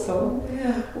school. So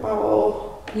yeah,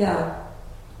 wow. Yeah,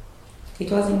 it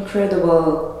was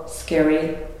incredible,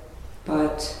 scary,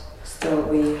 but still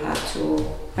we had to.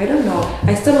 I don't know.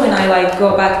 I still, when I like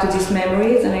go back to these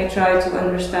memories and I try to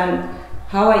understand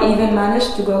how I even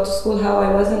managed to go to school, how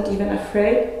I wasn't even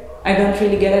afraid, I don't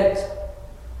really get it.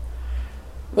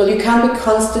 Well, you can't be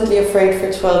constantly afraid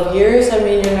for 12 years. I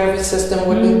mean, your nervous system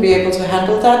wouldn't be able to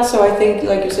handle that. So I think,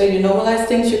 like you say, you normalize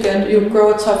things. You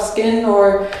grow a tough skin,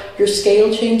 or your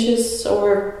scale changes,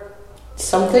 or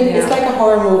something. Yeah. It's like a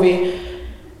horror movie.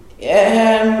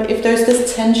 If there's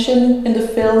this tension in the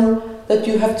film that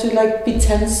you have to like be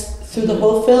tense through the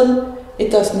whole film,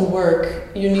 it doesn't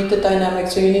work. You need the dynamic,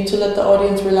 so you need to let the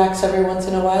audience relax every once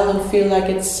in a while and feel like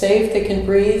it's safe, they can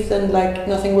breathe, and like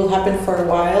nothing will happen for a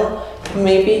while,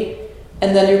 maybe,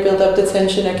 and then you build up the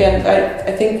tension again.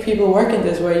 I think people work in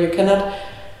this way. You cannot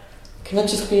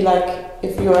just be like,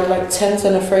 if you are like tense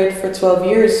and afraid for 12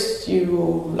 years,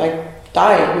 you like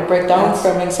die, you break down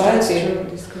from anxiety. That's true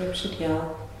description, yeah.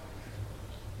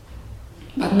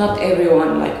 But not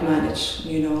everyone like manage,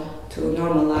 to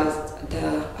normalize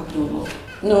the abnormal.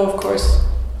 No, of course.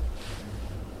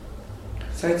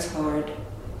 So it's hard.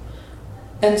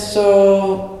 And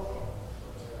so,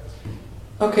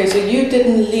 okay, so you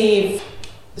didn't leave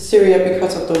Syria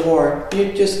because of the war.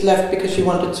 You just left because you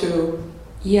wanted to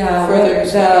further your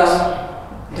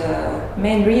studies. The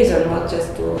main reason was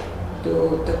just to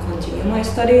continue my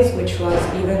studies, which was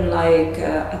even like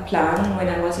a plan when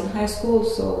I was in high school,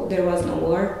 so there was no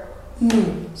war.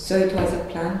 So it was a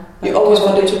plan. You always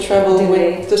wanted to travel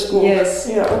with the school? Yes.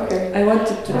 Yeah, okay. I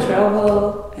wanted to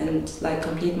travel and like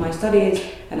complete my studies,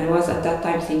 and I was at that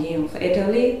time thinking of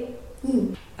Italy.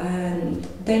 And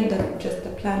then the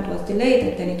plan was delayed,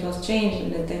 and then it was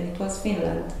changed, and then it was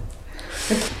Finland.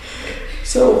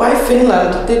 So why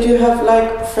Finland? Did you have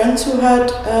like friends who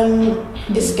had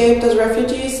escaped as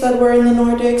refugees that were in the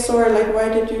Nordics, or like why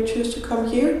did you choose to come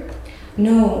here?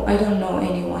 No, I don't know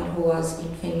anyone who was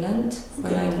in Finland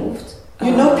when I moved.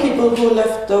 You know people who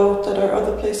left though that are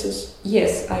other places?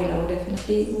 Yes, I know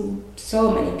definitely.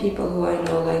 So many people who I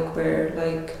know like were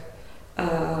like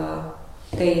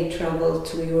they traveled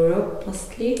to Europe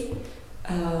mostly.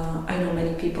 I know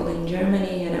many people in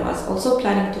Germany, and I was also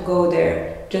planning to go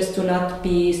there just to not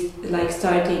be like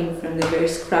starting from the very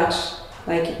scratch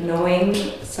like knowing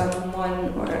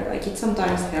someone, or like it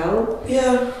sometimes helps.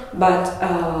 Yeah. But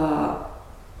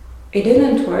it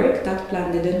didn't work. That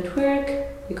plan didn't work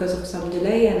because of some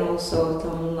delay and also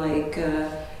some like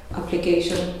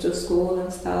application to school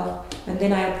and stuff. And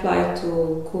then I applied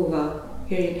to Kuva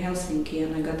here in Helsinki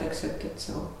and I got accepted.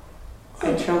 So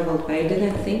I traveled, but I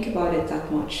didn't think about it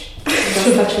that much. It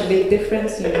was such a big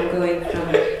difference, you know, going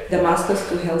from Damascus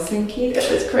to Helsinki.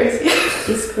 It's crazy.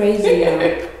 It's crazy,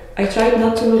 yeah. I tried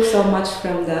not to look so much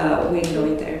from the window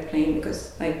in the airplane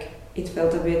because, like, it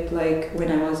felt a bit like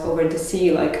when I was over the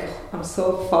sea, like, I'm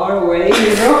so far away,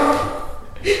 you know?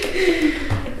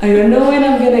 I don't know when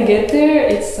I'm gonna get there,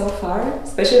 it's so far.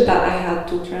 Especially that I had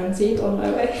to transit on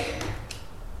my way.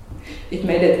 It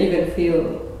made it even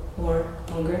feel more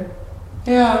longer.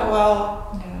 Yeah,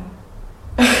 well. Yeah.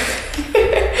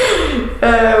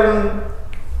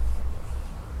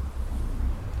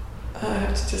 I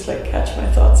have to just like catch my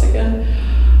thoughts again.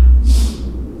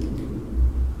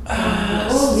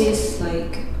 All these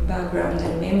like background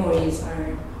and memories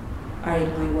are in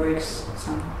my works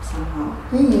somehow.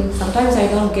 Mm. Sometimes I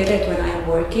don't get it when I'm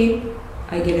working.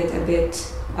 I get it a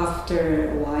bit after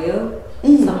a while.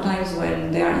 Mm. Sometimes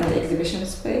when they are in the exhibition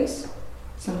space.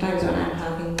 Sometimes when I'm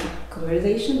having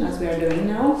conversation, as we are doing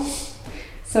now.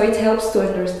 So it helps to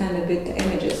understand a bit the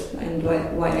images and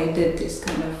why I did this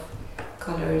kind of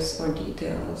colors or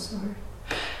details. Or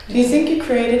Do you think you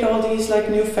created all these like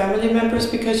new family members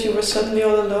because you were suddenly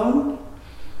all alone?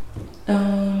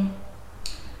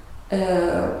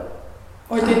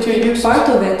 Or did you use part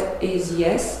of it is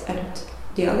yes, and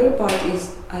the other part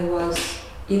is I was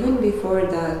even before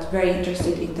that very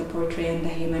interested in the portrait and the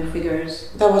human figures.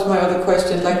 That was my other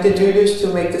question. Like, did you used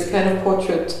to make this kind of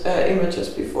portrait images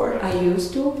before? I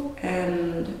used to,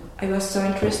 and I was so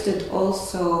interested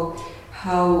also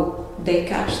how they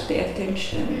catch the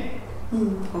attention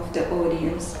of the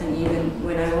audience. And even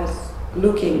when I was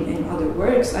looking in other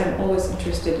works, I'm always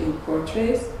interested in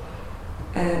portraits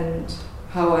and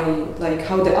how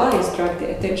the eyes drag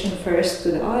the attention first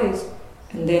to the eyes,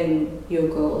 and then you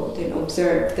go then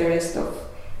observe the rest of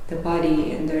the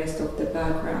body and the rest of the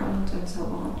background and so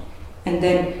on, and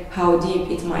then how deep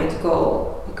it might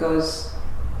go because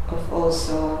of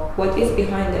also what is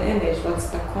behind the image, what's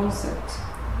the concept.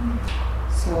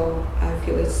 So I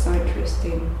feel it's so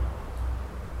interesting.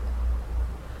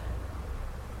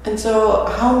 And so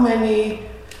how many,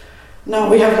 now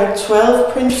we have like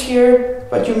 12 prints here,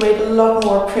 but you made a lot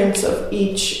more prints of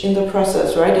each in the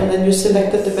process, right? And then you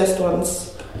selected the best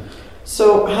ones.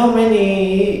 So how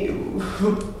many,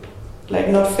 like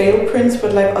not failed prints,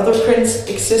 but like other prints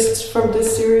exists from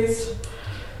this series?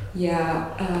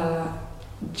 Yeah,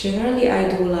 generally I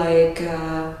do like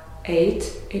 8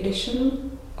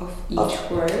 edition of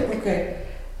each work. Okay.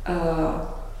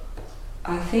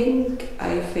 I think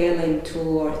I fail in 2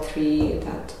 or 3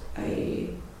 that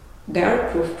there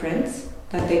are proof prints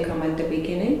that they come at the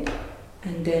beginning,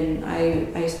 and then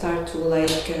I start to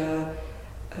like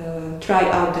try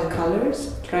out the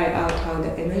colors, try out how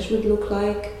the image would look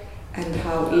like, and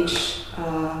how each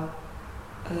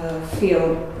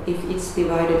film, if it's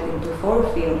divided into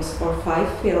 4 films or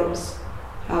 5 films,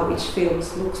 how each film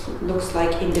looks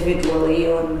like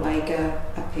individually on like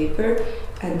a paper.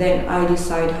 And then I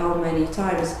decide how many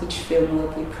times each film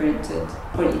will be printed,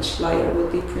 or each layer will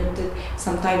be printed.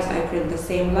 Sometimes I print the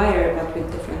same layer but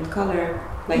with different color,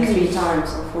 like 3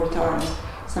 times or 4 times.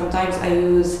 Sometimes I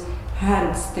use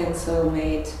hand stencil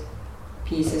made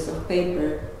pieces of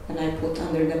paper and I put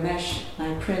under the mesh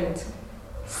and I print.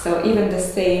 So even the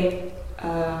same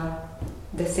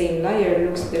layer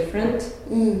looks different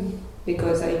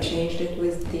because I changed it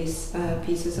with these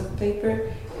pieces of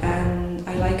paper. And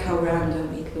I like how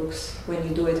random it looks when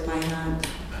you do it by hand.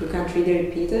 You can't really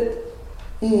repeat it.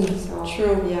 So,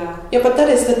 true. Yeah. Yeah, but that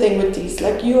is the thing with these.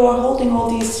 Like, you are holding all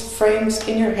these frames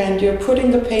in your hand. You're putting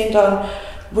the paint on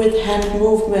with hand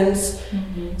movements.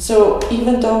 So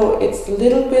even though it's a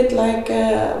little bit like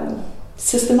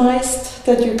systemized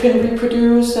that you can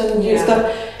reproduce and use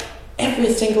that,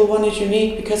 every single one is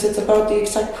unique because it's about the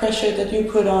exact pressure that you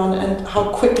put on and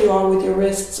how quick you are with your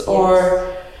wrists or...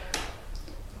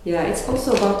 Yeah, it's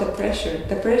also about the pressure.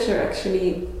 The pressure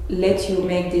actually lets you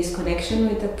make this connection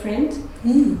with the print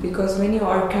because when you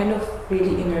are kind of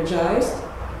really energized,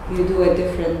 you do a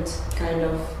different kind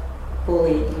of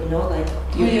pulling, you know, like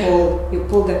you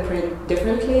pull the print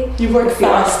differently. You work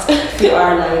fast. If you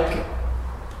are like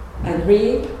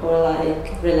angry or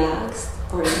like relaxed,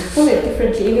 or you pull it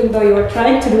differently even though you are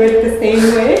trying to do it the same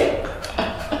way.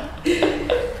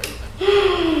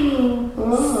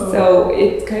 So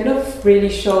it kind of really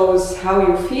shows how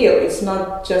you feel. It's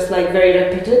not just like very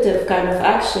repetitive kind of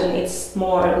action. It's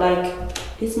more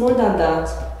than that.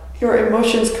 Your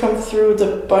emotions come through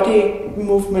the body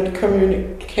movement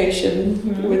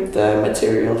communication with the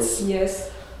materials. Yes,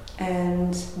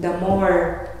 and the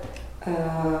more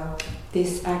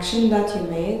this action that you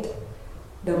made,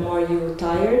 the more you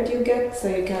tired you get, so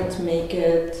you can't make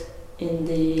it in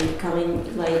the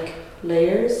coming like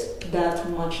layers that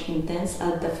much intense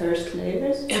at the first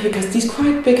layers. Yeah, because these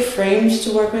quite big frames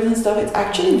to work with and stuff, it's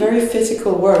actually very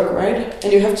physical work, right?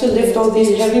 And you have to lift all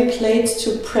these heavy plates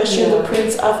to pressure the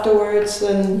prints afterwards,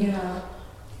 and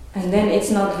and then it's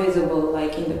not visible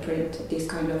like in the print, this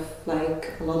kind of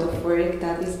like a lot of work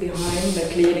that is behind the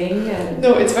cleaning. And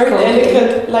no, it's very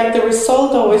delicate. Like the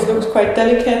result always looks quite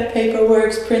delicate,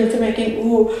 paperwork, print making,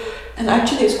 and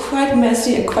actually it's quite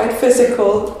messy and quite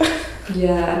physical.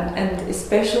 Yeah, and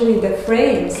especially the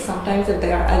frames. Sometimes if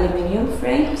they are aluminium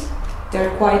frames, they're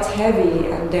quite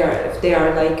heavy, and if they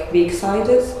are like big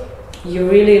sizes, you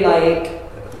really like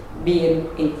be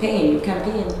in pain. You can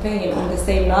be in pain on the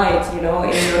same night, in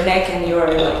your neck and your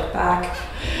like back.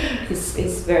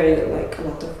 It's very like a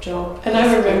lot of job. And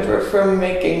I remember from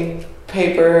making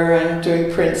paper and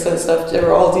doing prints and stuff, there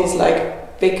were all these like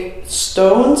big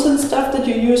stones and stuff that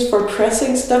you use for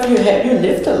pressing stuff. You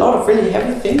lift a lot of really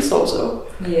heavy things also.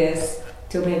 Yes,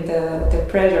 to make the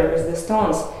pressure with the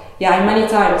stones. Yeah, and many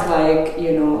times like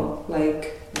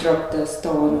drop the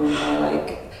stone on my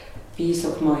like piece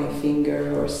of my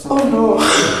finger or something. Oh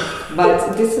no!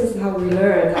 But this is how we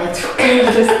learn how to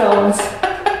carve the stones.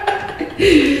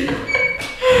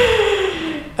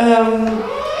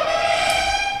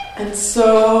 And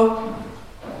so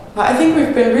I think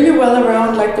we've been really well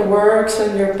around like the works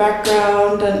and your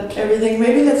background and everything.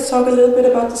 Maybe let's talk a little bit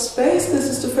about the space. This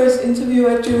is the first interview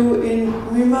I do in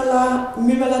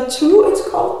Mimala 2, it's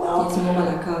called now. It's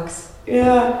Mimala Cox.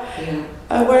 Yeah.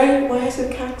 Why is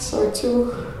it Cox or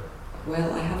 2?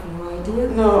 Well, I have no idea.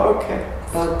 No, okay.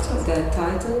 About the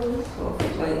title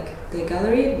of like the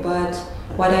gallery, but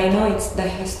what I know it's the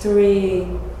history.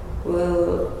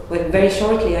 Well, very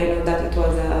shortly I know that it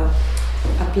was a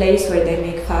place where they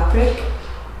make fabric,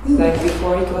 like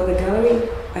before it was a gallery.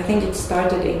 I think it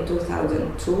started in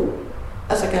 2002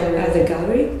 as a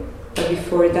gallery. But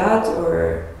before that,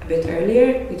 or a bit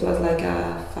earlier, it was like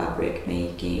a fabric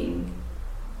making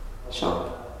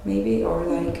shop maybe, or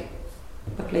like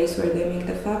a place where they make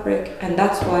the fabric. And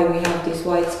that's why we have this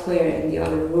white square in the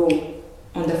other room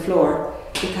on the floor.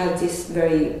 It has this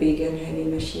very big and heavy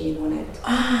machine on it.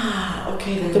 Ah,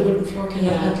 okay, the wooden floor can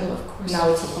handle, of course. Now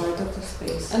it's a part of the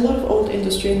space. A lot of old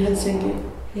industry in Helsinki.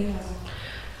 Yeah.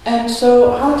 And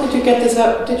so how did you get this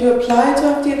up? Did you apply to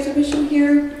have the exhibition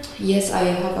here? Yes, I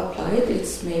have applied.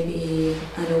 It's maybe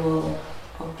annual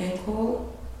open call.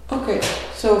 Okay,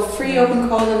 so free open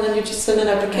call, and then you just send an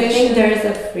application? I think there is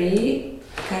a free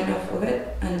kind of it,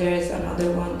 and there is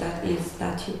another one that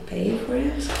you pay for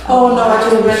it. Oh no, I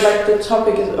just meant like the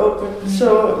topic is open.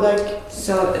 Mm-hmm.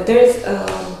 So there's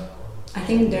I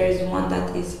think there is one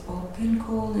that is open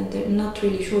call, and they're not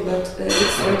really sure, but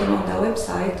it's written on the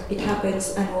website. It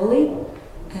happens annually,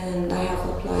 and I have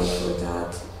applied for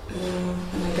that,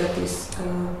 and I got this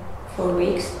 4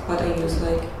 weeks, but I used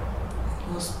like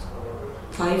almost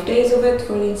 5 days of it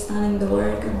for installing the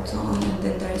work and so on, and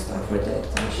then the rest are for the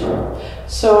exhibition.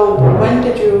 So when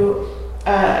did you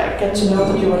get to know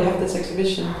that you would have this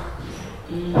exhibition?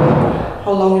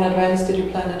 How long in advance did you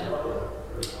plan it?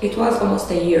 It was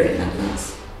almost a year in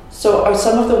advance. So are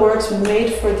some of the works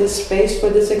made for this space, for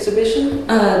this exhibition?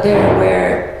 There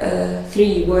were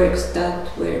 3 works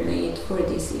that were made for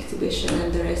this exhibition,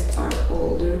 and the rest are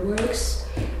older works,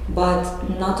 but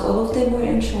not all of them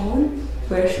were shown.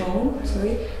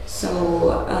 So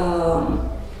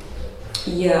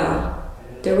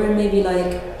there were maybe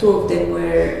like 2 of them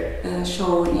were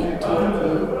shown in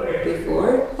Turku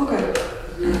before. Okay.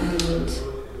 And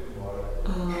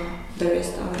the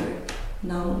rest are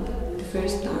now the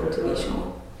first time to be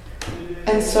shown.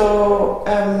 And so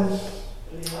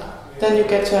then you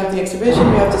get to have the exhibition,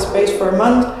 you have the space for a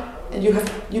month, and you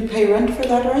pay rent for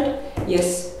that, right?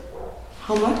 Yes.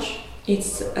 How much?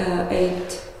 It's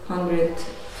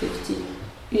 850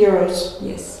 euros.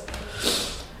 Yes.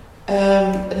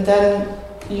 And then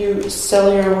you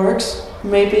sell your works,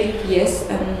 maybe? Yes,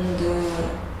 and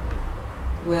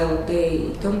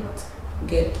they don't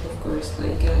get, of course,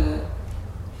 like a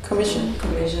commission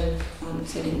on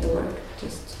selling the work.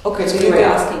 Just okay, so you were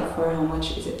asking for how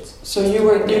much is it? So you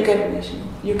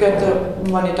get the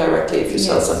money directly if you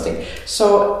sell something.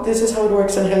 So this is how it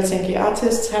works in Helsinki.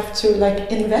 Artists have to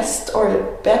like invest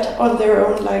or bet on their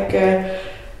own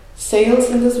sales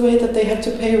in this way that they have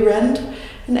to pay rent.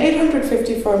 And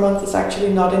 850 for a month is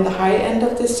actually not in the high end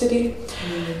of this city.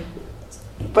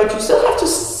 But you still have to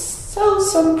sell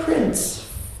some prints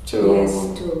to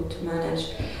manage.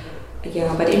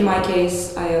 Yeah, but in my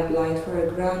case, I applied for a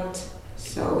grant,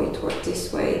 so it worked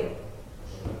this way.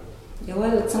 Yeah,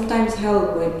 well, it sometimes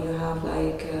helps when you have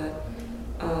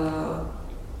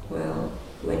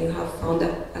when you have found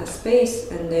a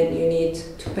space and then you need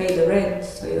to pay the rent,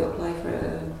 so you apply for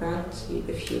a grant.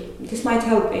 This might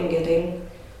help in getting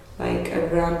like a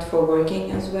grant for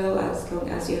working as well, as long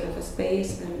as you have a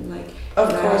space and like of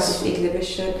course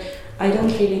exhibition. I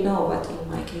don't really know, but in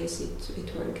my case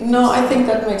it worked. No, I think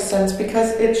that makes sense because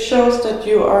it shows that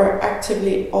you are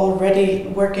actively already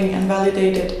working and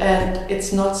validated, and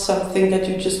it's not something that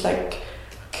you just like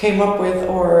came up with,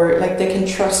 or like they can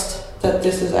trust that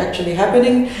this is actually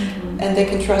happening, and they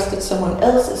can trust that someone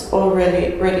else is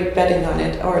already betting on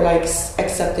it or like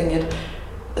accepting it.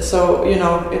 So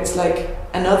it's like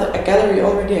a gallery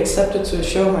already accepted to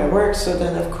show my work, so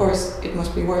then of course it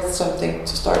must be worth something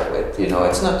to start with.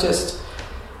 It's not just,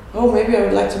 oh, maybe I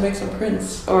would like to make some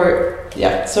prints, or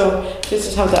so this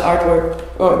is how the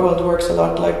artwork world works a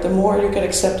lot. Like the more you get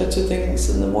accepted to things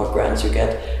and the more grants you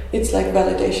get, it's like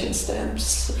validation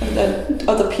stamps, and then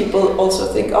other people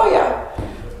also think, oh yeah,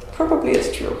 probably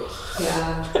it's true.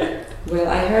 Yeah. Well,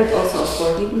 I heard also of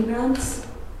working grants.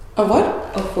 A what?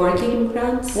 Of working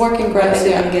grants. Working grants, I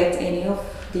didn't get any of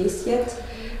these yet,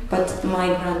 but my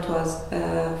grant was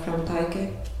from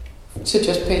Taike. To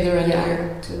just pay the rent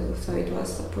here. So it was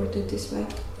supported this way.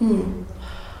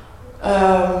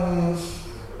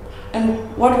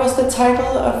 And what was the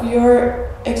title of your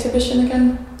exhibition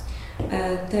again?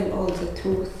 Tell all the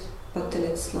truth, but tell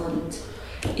it slant.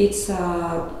 It's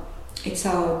a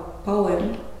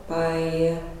poem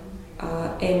by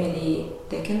Emily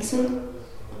Dickinson,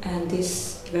 and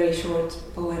this very short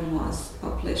poem was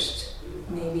published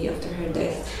maybe after her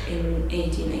death in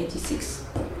 1886.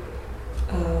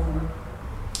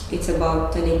 It's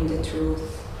about telling the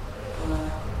truth,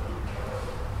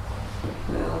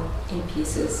 in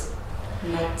pieces,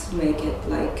 not to make it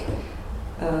like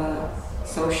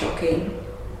so shocking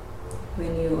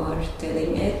when you are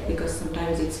telling it, because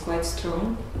sometimes it's quite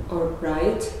strong or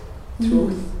bright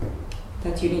truth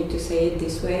that you need to say it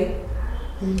this way.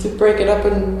 To break it up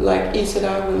and like ease it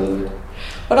out a little bit.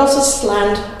 But also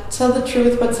slant. Tell the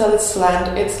truth, but tell it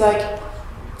slant. It's like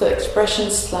the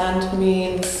expression slant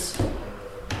means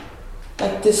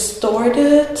like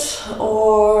distorted,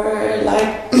 or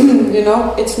like,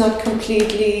 it's not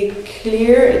completely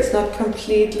clear, it's not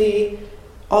completely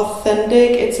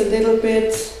authentic, it's a little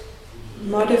bit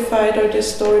modified or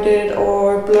distorted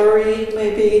or blurry,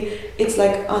 maybe. It's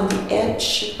like on the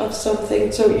edge of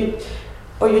something. So you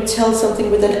tell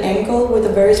something with an angle, with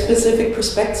a very specific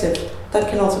perspective. That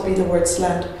can also be the word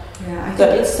slant. Yeah, I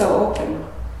think it's so open.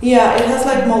 Yeah, it has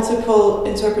like multiple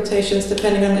interpretations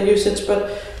depending on the usage,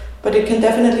 but it can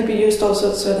definitely be used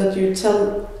also so that you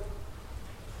tell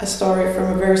a story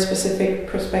from a very specific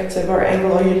perspective or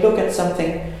angle, or you look at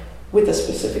something with a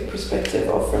specific perspective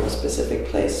or from a specific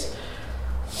place.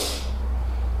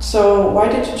 So why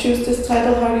did you choose this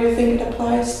title? How do you think it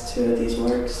applies to these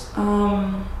works?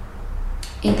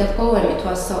 In the poem it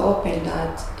was so open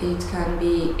that it can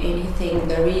be anything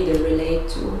the reader relate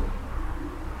to.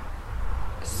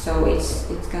 So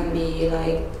it can be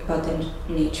like about the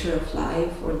nature of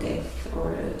life or death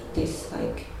or these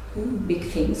like big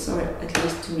things, or at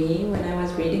least to me when I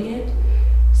was reading it.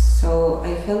 So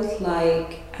I felt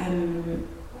like I'm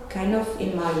kind of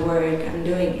in my work, I'm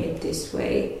doing it this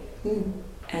way.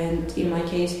 And in my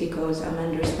case, because I'm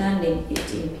understanding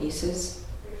it in pieces,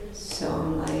 so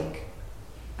I'm like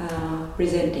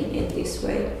presenting it this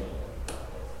way.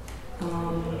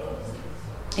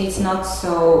 It's not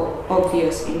so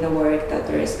obvious in the work that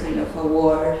there is kind of a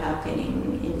war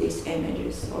happening in these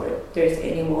images, or there's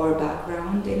any more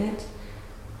background in it,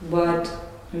 but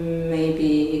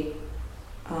maybe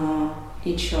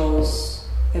it shows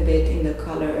a bit in the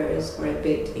colors or a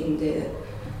bit in the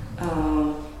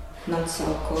not so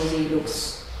cozy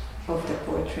looks of the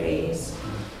portraits,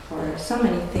 or so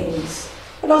many things.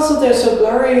 But also they're so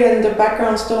blurry and the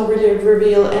backgrounds don't really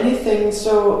reveal anything,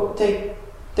 so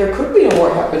there could be a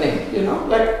war happening,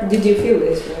 like. Did you feel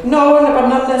this way? No, but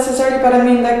not necessarily, but I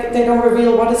mean, like, they don't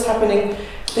reveal what is happening.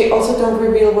 They also don't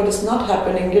reveal what is not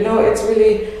happening, it's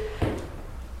really,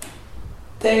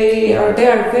 they are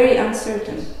very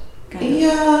uncertain. Kind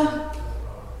of.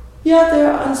 Yeah,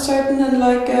 they're uncertain and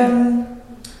like,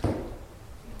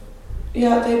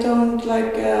 they don't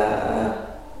like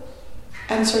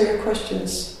answer your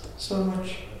questions so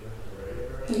much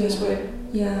in this way.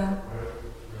 Yeah.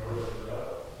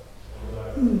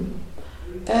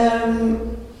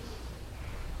 And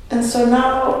so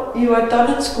now you are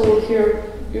done in school here.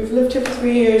 You've lived here for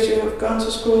 3 years. You have gone to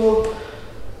school,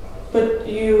 but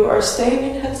you are staying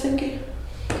in Helsinki?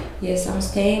 Yes, I'm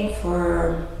staying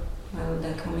for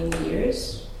the coming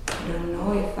years. I don't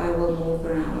know if I will move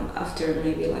around after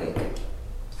maybe like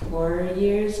 4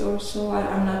 years or so.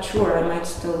 I'm not sure. I might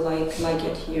still like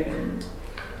it here and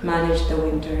manage the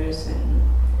winters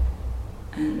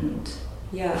and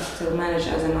still manage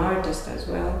as an artist as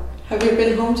well. Have you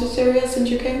been home to Syria since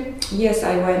you came? Yes,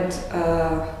 I went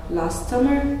last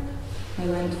summer. I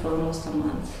went for almost a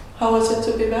month. How was it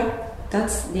to be back?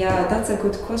 That's a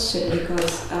good question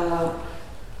because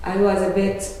I was a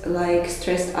bit like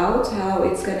stressed out how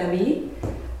it's gonna be.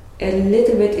 A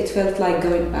little bit it felt like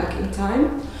going back in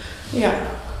time. Yeah.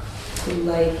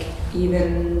 Like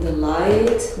even the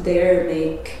light there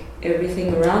make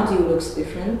everything around you looks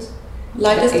different.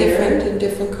 Light is different in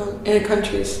different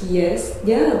countries. Yes,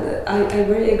 I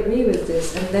very agree with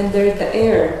this. And then there's the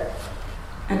air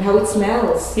and how it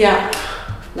smells. Yeah.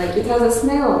 Like it has a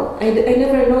smell. I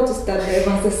never noticed that there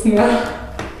was a smell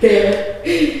there.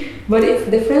 But it's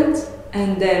different.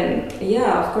 And then,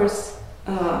 of course,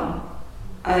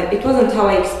 it wasn't how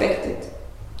I expected.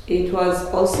 It was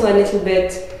also a little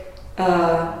bit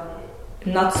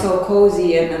not so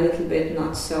cozy and a little bit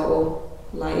not so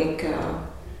like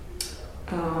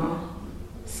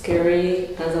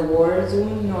scary as a war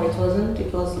zone. No, it wasn't.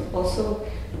 It was also,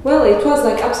 well, it was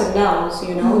like ups and downs,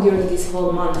 you know, during this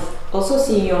whole month. Also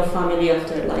seeing your family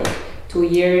after like 2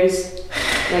 years,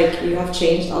 like you have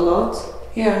changed a lot.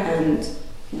 Yeah. And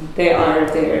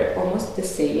they're almost the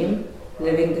same,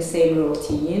 living the same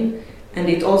routine. And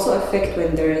it also affects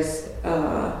when there's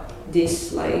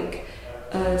this like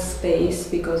space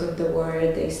because of the war.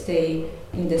 They stay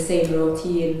in the same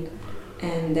routine,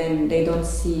 and then they don't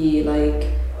see like,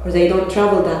 or they don't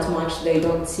travel that much. They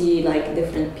don't see like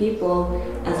different people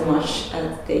as much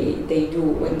as they do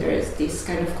when there is this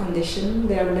kind of condition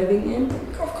they are living in.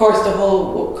 Of course, the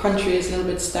whole country is a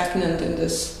little bit stagnant in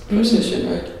this position,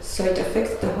 right? So it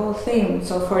affects the whole thing.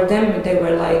 So for them, they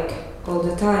were like all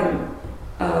the time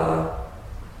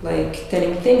like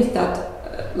telling things that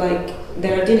like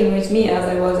they're dealing with me as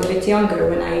I was a bit younger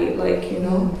when I like, you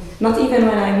know, not even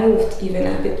when I moved, even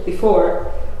a bit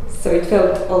before. So it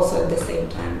felt also at the same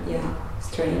time,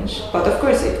 strange. But of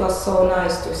course it was so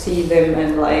nice to see them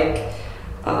and like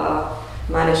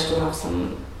manage to have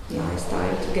some nice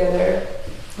time together.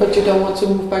 But you don't want to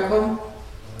move back home?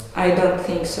 I don't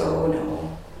think so, no.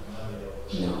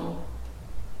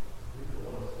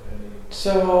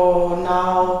 So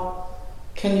now,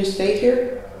 can you stay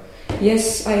here?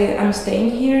 Yes, I'm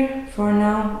staying here for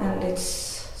now, and it's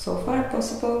so far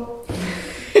possible.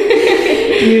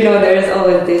 You know, there is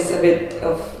always this a bit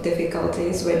of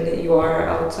difficulties when you are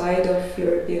outside of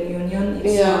European Union.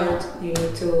 It's hard. You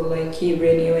need to like keep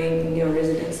renewing your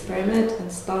residence permit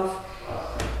and stuff.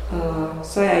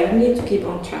 So you need to keep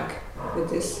on track with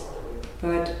this.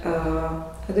 But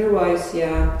otherwise,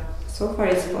 so far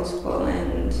it's possible,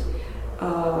 and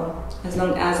as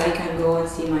long as I can go and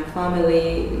see my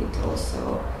family, it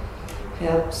also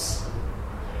helps.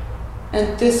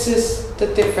 And this is the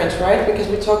difference, right? Because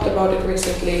we talked about it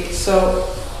recently. So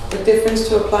the difference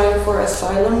to applying for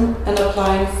asylum and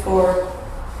applying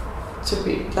to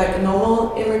be like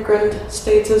normal immigrant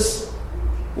status,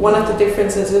 one of the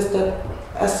differences is that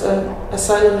as an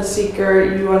asylum seeker,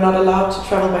 you are not allowed to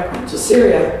travel back home to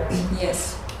Syria.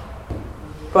 Yes.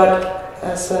 But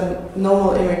as a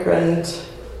normal immigrant,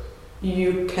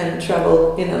 you can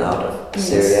travel in and out of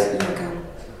Syria. You can.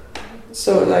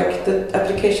 So like the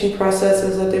application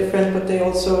processes are different, but they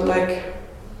also like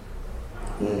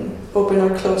open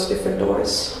or close different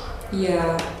doors.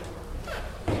 Yeah,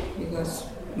 because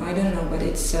I don't know, but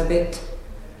it's a bit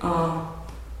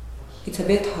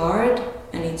hard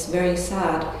and it's very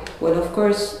sad. Well, of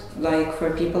course, like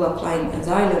for people applying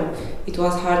asylum, it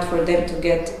was hard for them to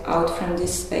get out from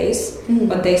this space,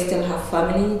 but they still have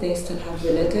family, they still have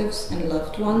relatives and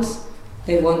loved ones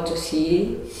they want to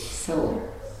see. So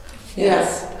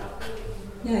yes.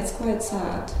 Yeah, it's quite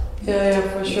sad. Yeah,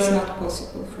 for sure. It's not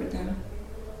possible for them.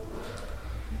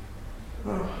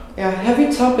 Oh,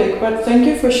 heavy topic, but thank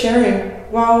you for sharing.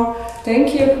 Wow.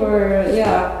 Thank you for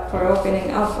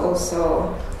opening up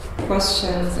also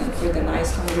questions and for the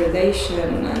nice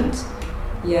conversation. And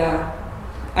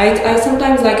I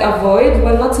sometimes like avoid,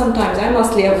 well, not sometimes, I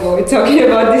mostly avoid talking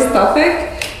about this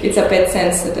topic. It's a bit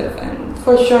sensitive and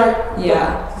for sure.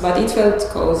 But it felt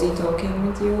cozy talking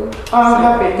with you. Oh, I'm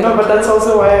happy. No, but that's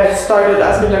also why I started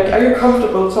asking, like, are you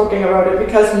comfortable talking about it?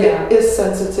 Because it is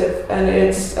sensitive and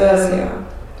it's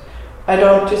I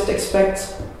don't just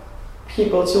expect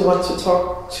people to want to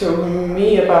talk to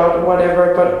me about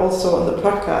whatever, but also on the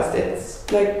podcast.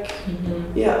 It's like,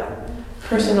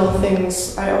 personal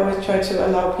things. I always try to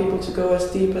allow people to go as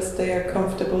deep as they are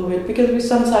comfortable with, because we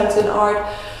sometimes in art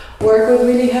work with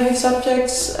really heavy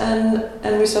subjects,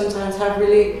 and we sometimes have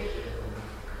really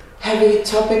heavy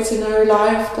topics in our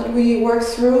life that we work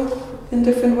through in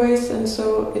different ways, and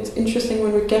so it's interesting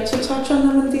when we get to touch on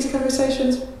them in these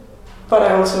conversations. But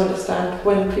I also understand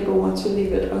when people want to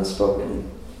leave it unspoken.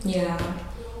 Yeah.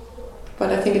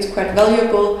 But I think it's quite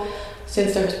valuable,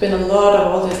 since there's been a lot of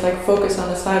all this like focus on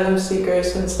asylum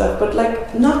seekers and stuff, but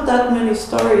like not that many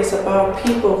stories about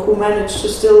people who managed to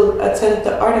still attend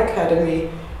the art academy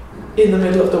in the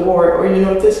middle of the war, or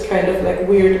this kind of like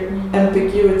weird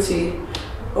ambiguity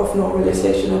of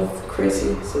normalization of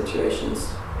crazy situations.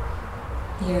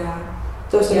 Yeah.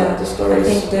 Those are not the stories. I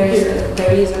think there's the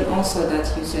reason also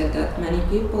that you said that many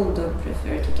people don't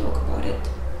prefer to talk about it.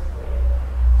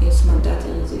 It's not that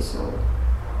easy, so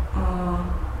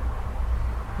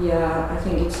I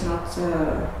think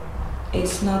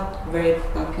it's not very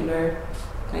popular,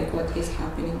 like what is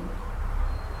happening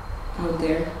out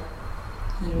there,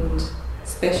 and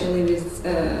especially with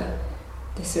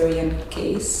the Syrian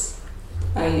case.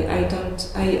 I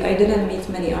didn't meet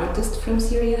many artists from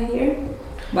Syria here,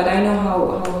 but I know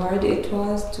how hard it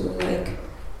was to like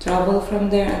travel from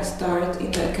there and start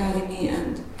in the academy,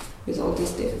 and with all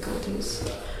these difficulties.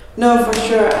 No, for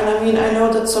sure. And I mean, I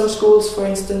know that some schools, for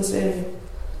instance, in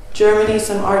Germany,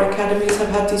 some art academies have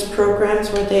had these programs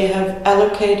where they have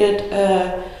allocated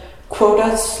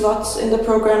quota slots in the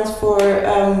programs for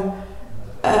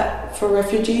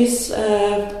refugees,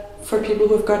 for people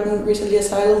who have gotten recently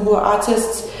asylum, who are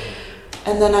artists.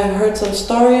 And then I've heard some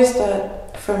stories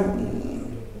that from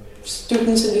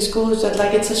students in these schools that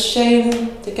like it's a shame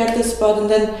they get this spot and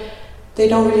then they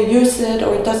don't really use it,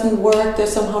 or it doesn't work, they're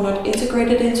somehow not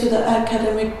integrated into the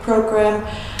academic program.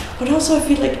 But also I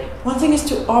feel like one thing is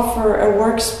to offer a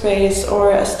workspace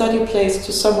or a study place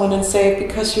to someone and say,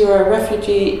 because you're a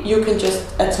refugee, you can just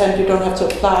attend, you don't have to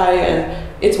apply, and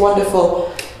it's wonderful.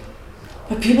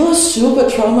 But people are super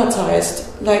traumatized,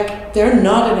 like they're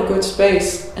not in a good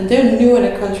space, and they're new in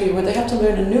a country where they have to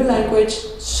learn a new language,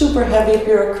 super heavy,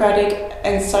 bureaucratic,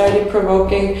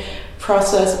 anxiety-provoking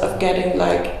process of getting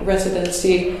like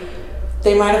residency.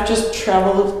 They might have just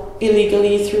traveled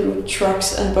illegally through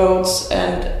trucks and boats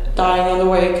and dying on the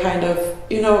way, kind of,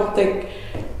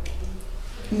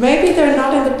 maybe they're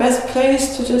not in the best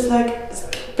place to just like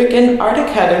begin art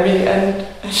academy and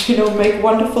make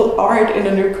wonderful art in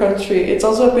a new country. It's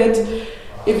also a bit,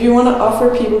 if you want to offer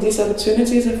people these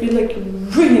opportunities, I feel like you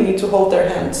really need to hold their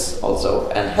hands also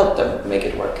and help them make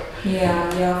it work.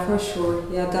 Yeah, for sure.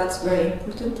 Yeah, that's very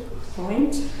important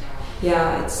point.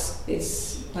 Yeah,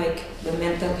 it's like the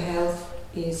mental health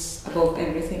is above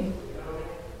everything.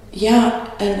 Yeah,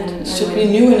 and to be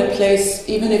new in a place,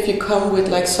 even if you come with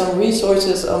like some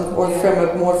resources or from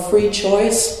a more free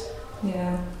choice,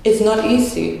 it's not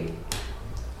easy.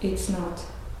 It's not.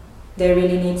 They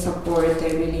really need support.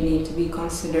 They really need to be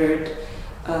considered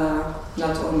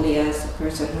not only as a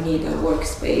person who need a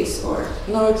workspace or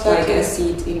like a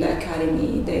seat in the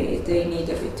academy. They need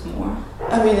a bit more.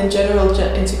 I mean, in general,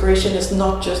 integration is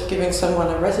not just giving someone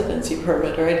a residency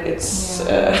permit, right? It's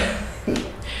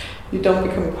you don't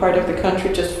become part of the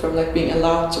country just from like being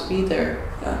allowed to be there.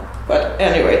 Yeah. But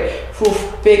anyway,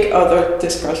 big other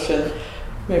discussion.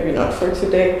 Maybe not for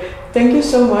today. Thank you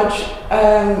so much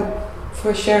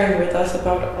for sharing with us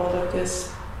about all of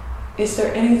this. Is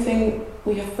there anything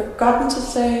we have forgotten to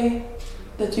say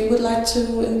that you would like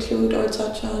to include or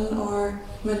touch on or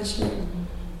mention?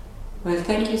 Well,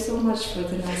 thank you so much for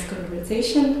the nice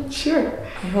conversation. Sure.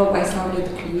 I hope I sounded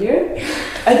clear.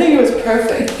 I think it was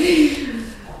perfect.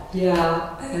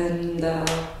 And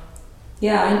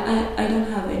I don't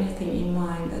have anything in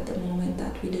mind at the moment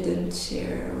that we didn't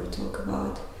share or talk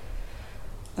about.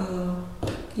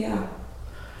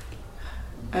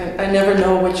 I never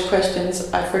know which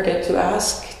questions I forget to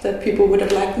ask that people would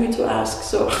have liked me to ask,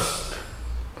 so...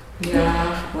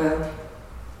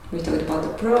 We talked about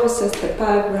the process, the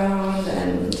background,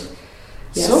 and...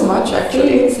 so much,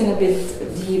 actually. It's in a bit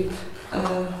deep.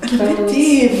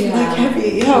 Like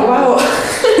heavy. Wow.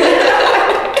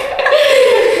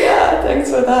 Thanks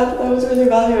for that. That was really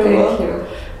valuable.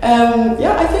 Thank you.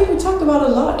 I think we talked about a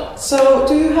lot. So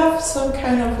do you have some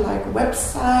kind of like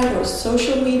website or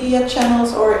social media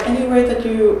channels or anywhere that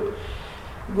you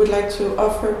would like to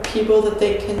offer people that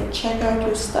they can check out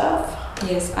your stuff?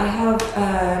 Yes, I have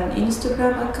an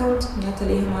Instagram account,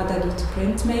 Natalie Hamada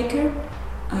printmaker.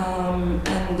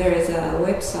 And there is a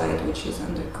website which is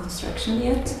under construction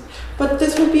yet. But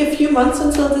this will be a few months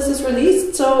until this is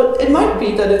released, so it might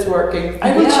be that it's working.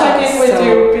 I will check in with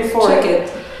you before. Check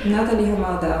it.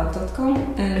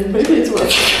 NatalieHamada.com and maybe it's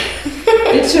working.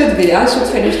 It should be. I should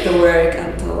finish the work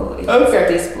until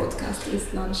this podcast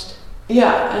is launched.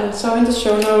 Yeah, and so in the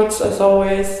show notes, as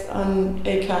always, on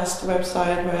Acast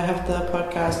website where I have the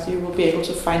podcast, you will be able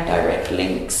to find direct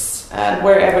links. And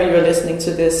wherever you're listening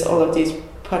to this, all of these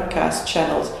podcast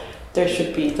channels, there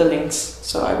should be the links.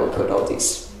 So I will put all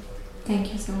these.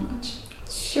 Thank you so much.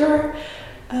 Sure.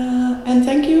 And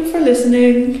thank you for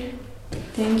listening.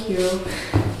 Thank you.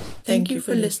 Thank you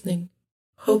for listening.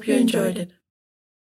 Hope you enjoyed it.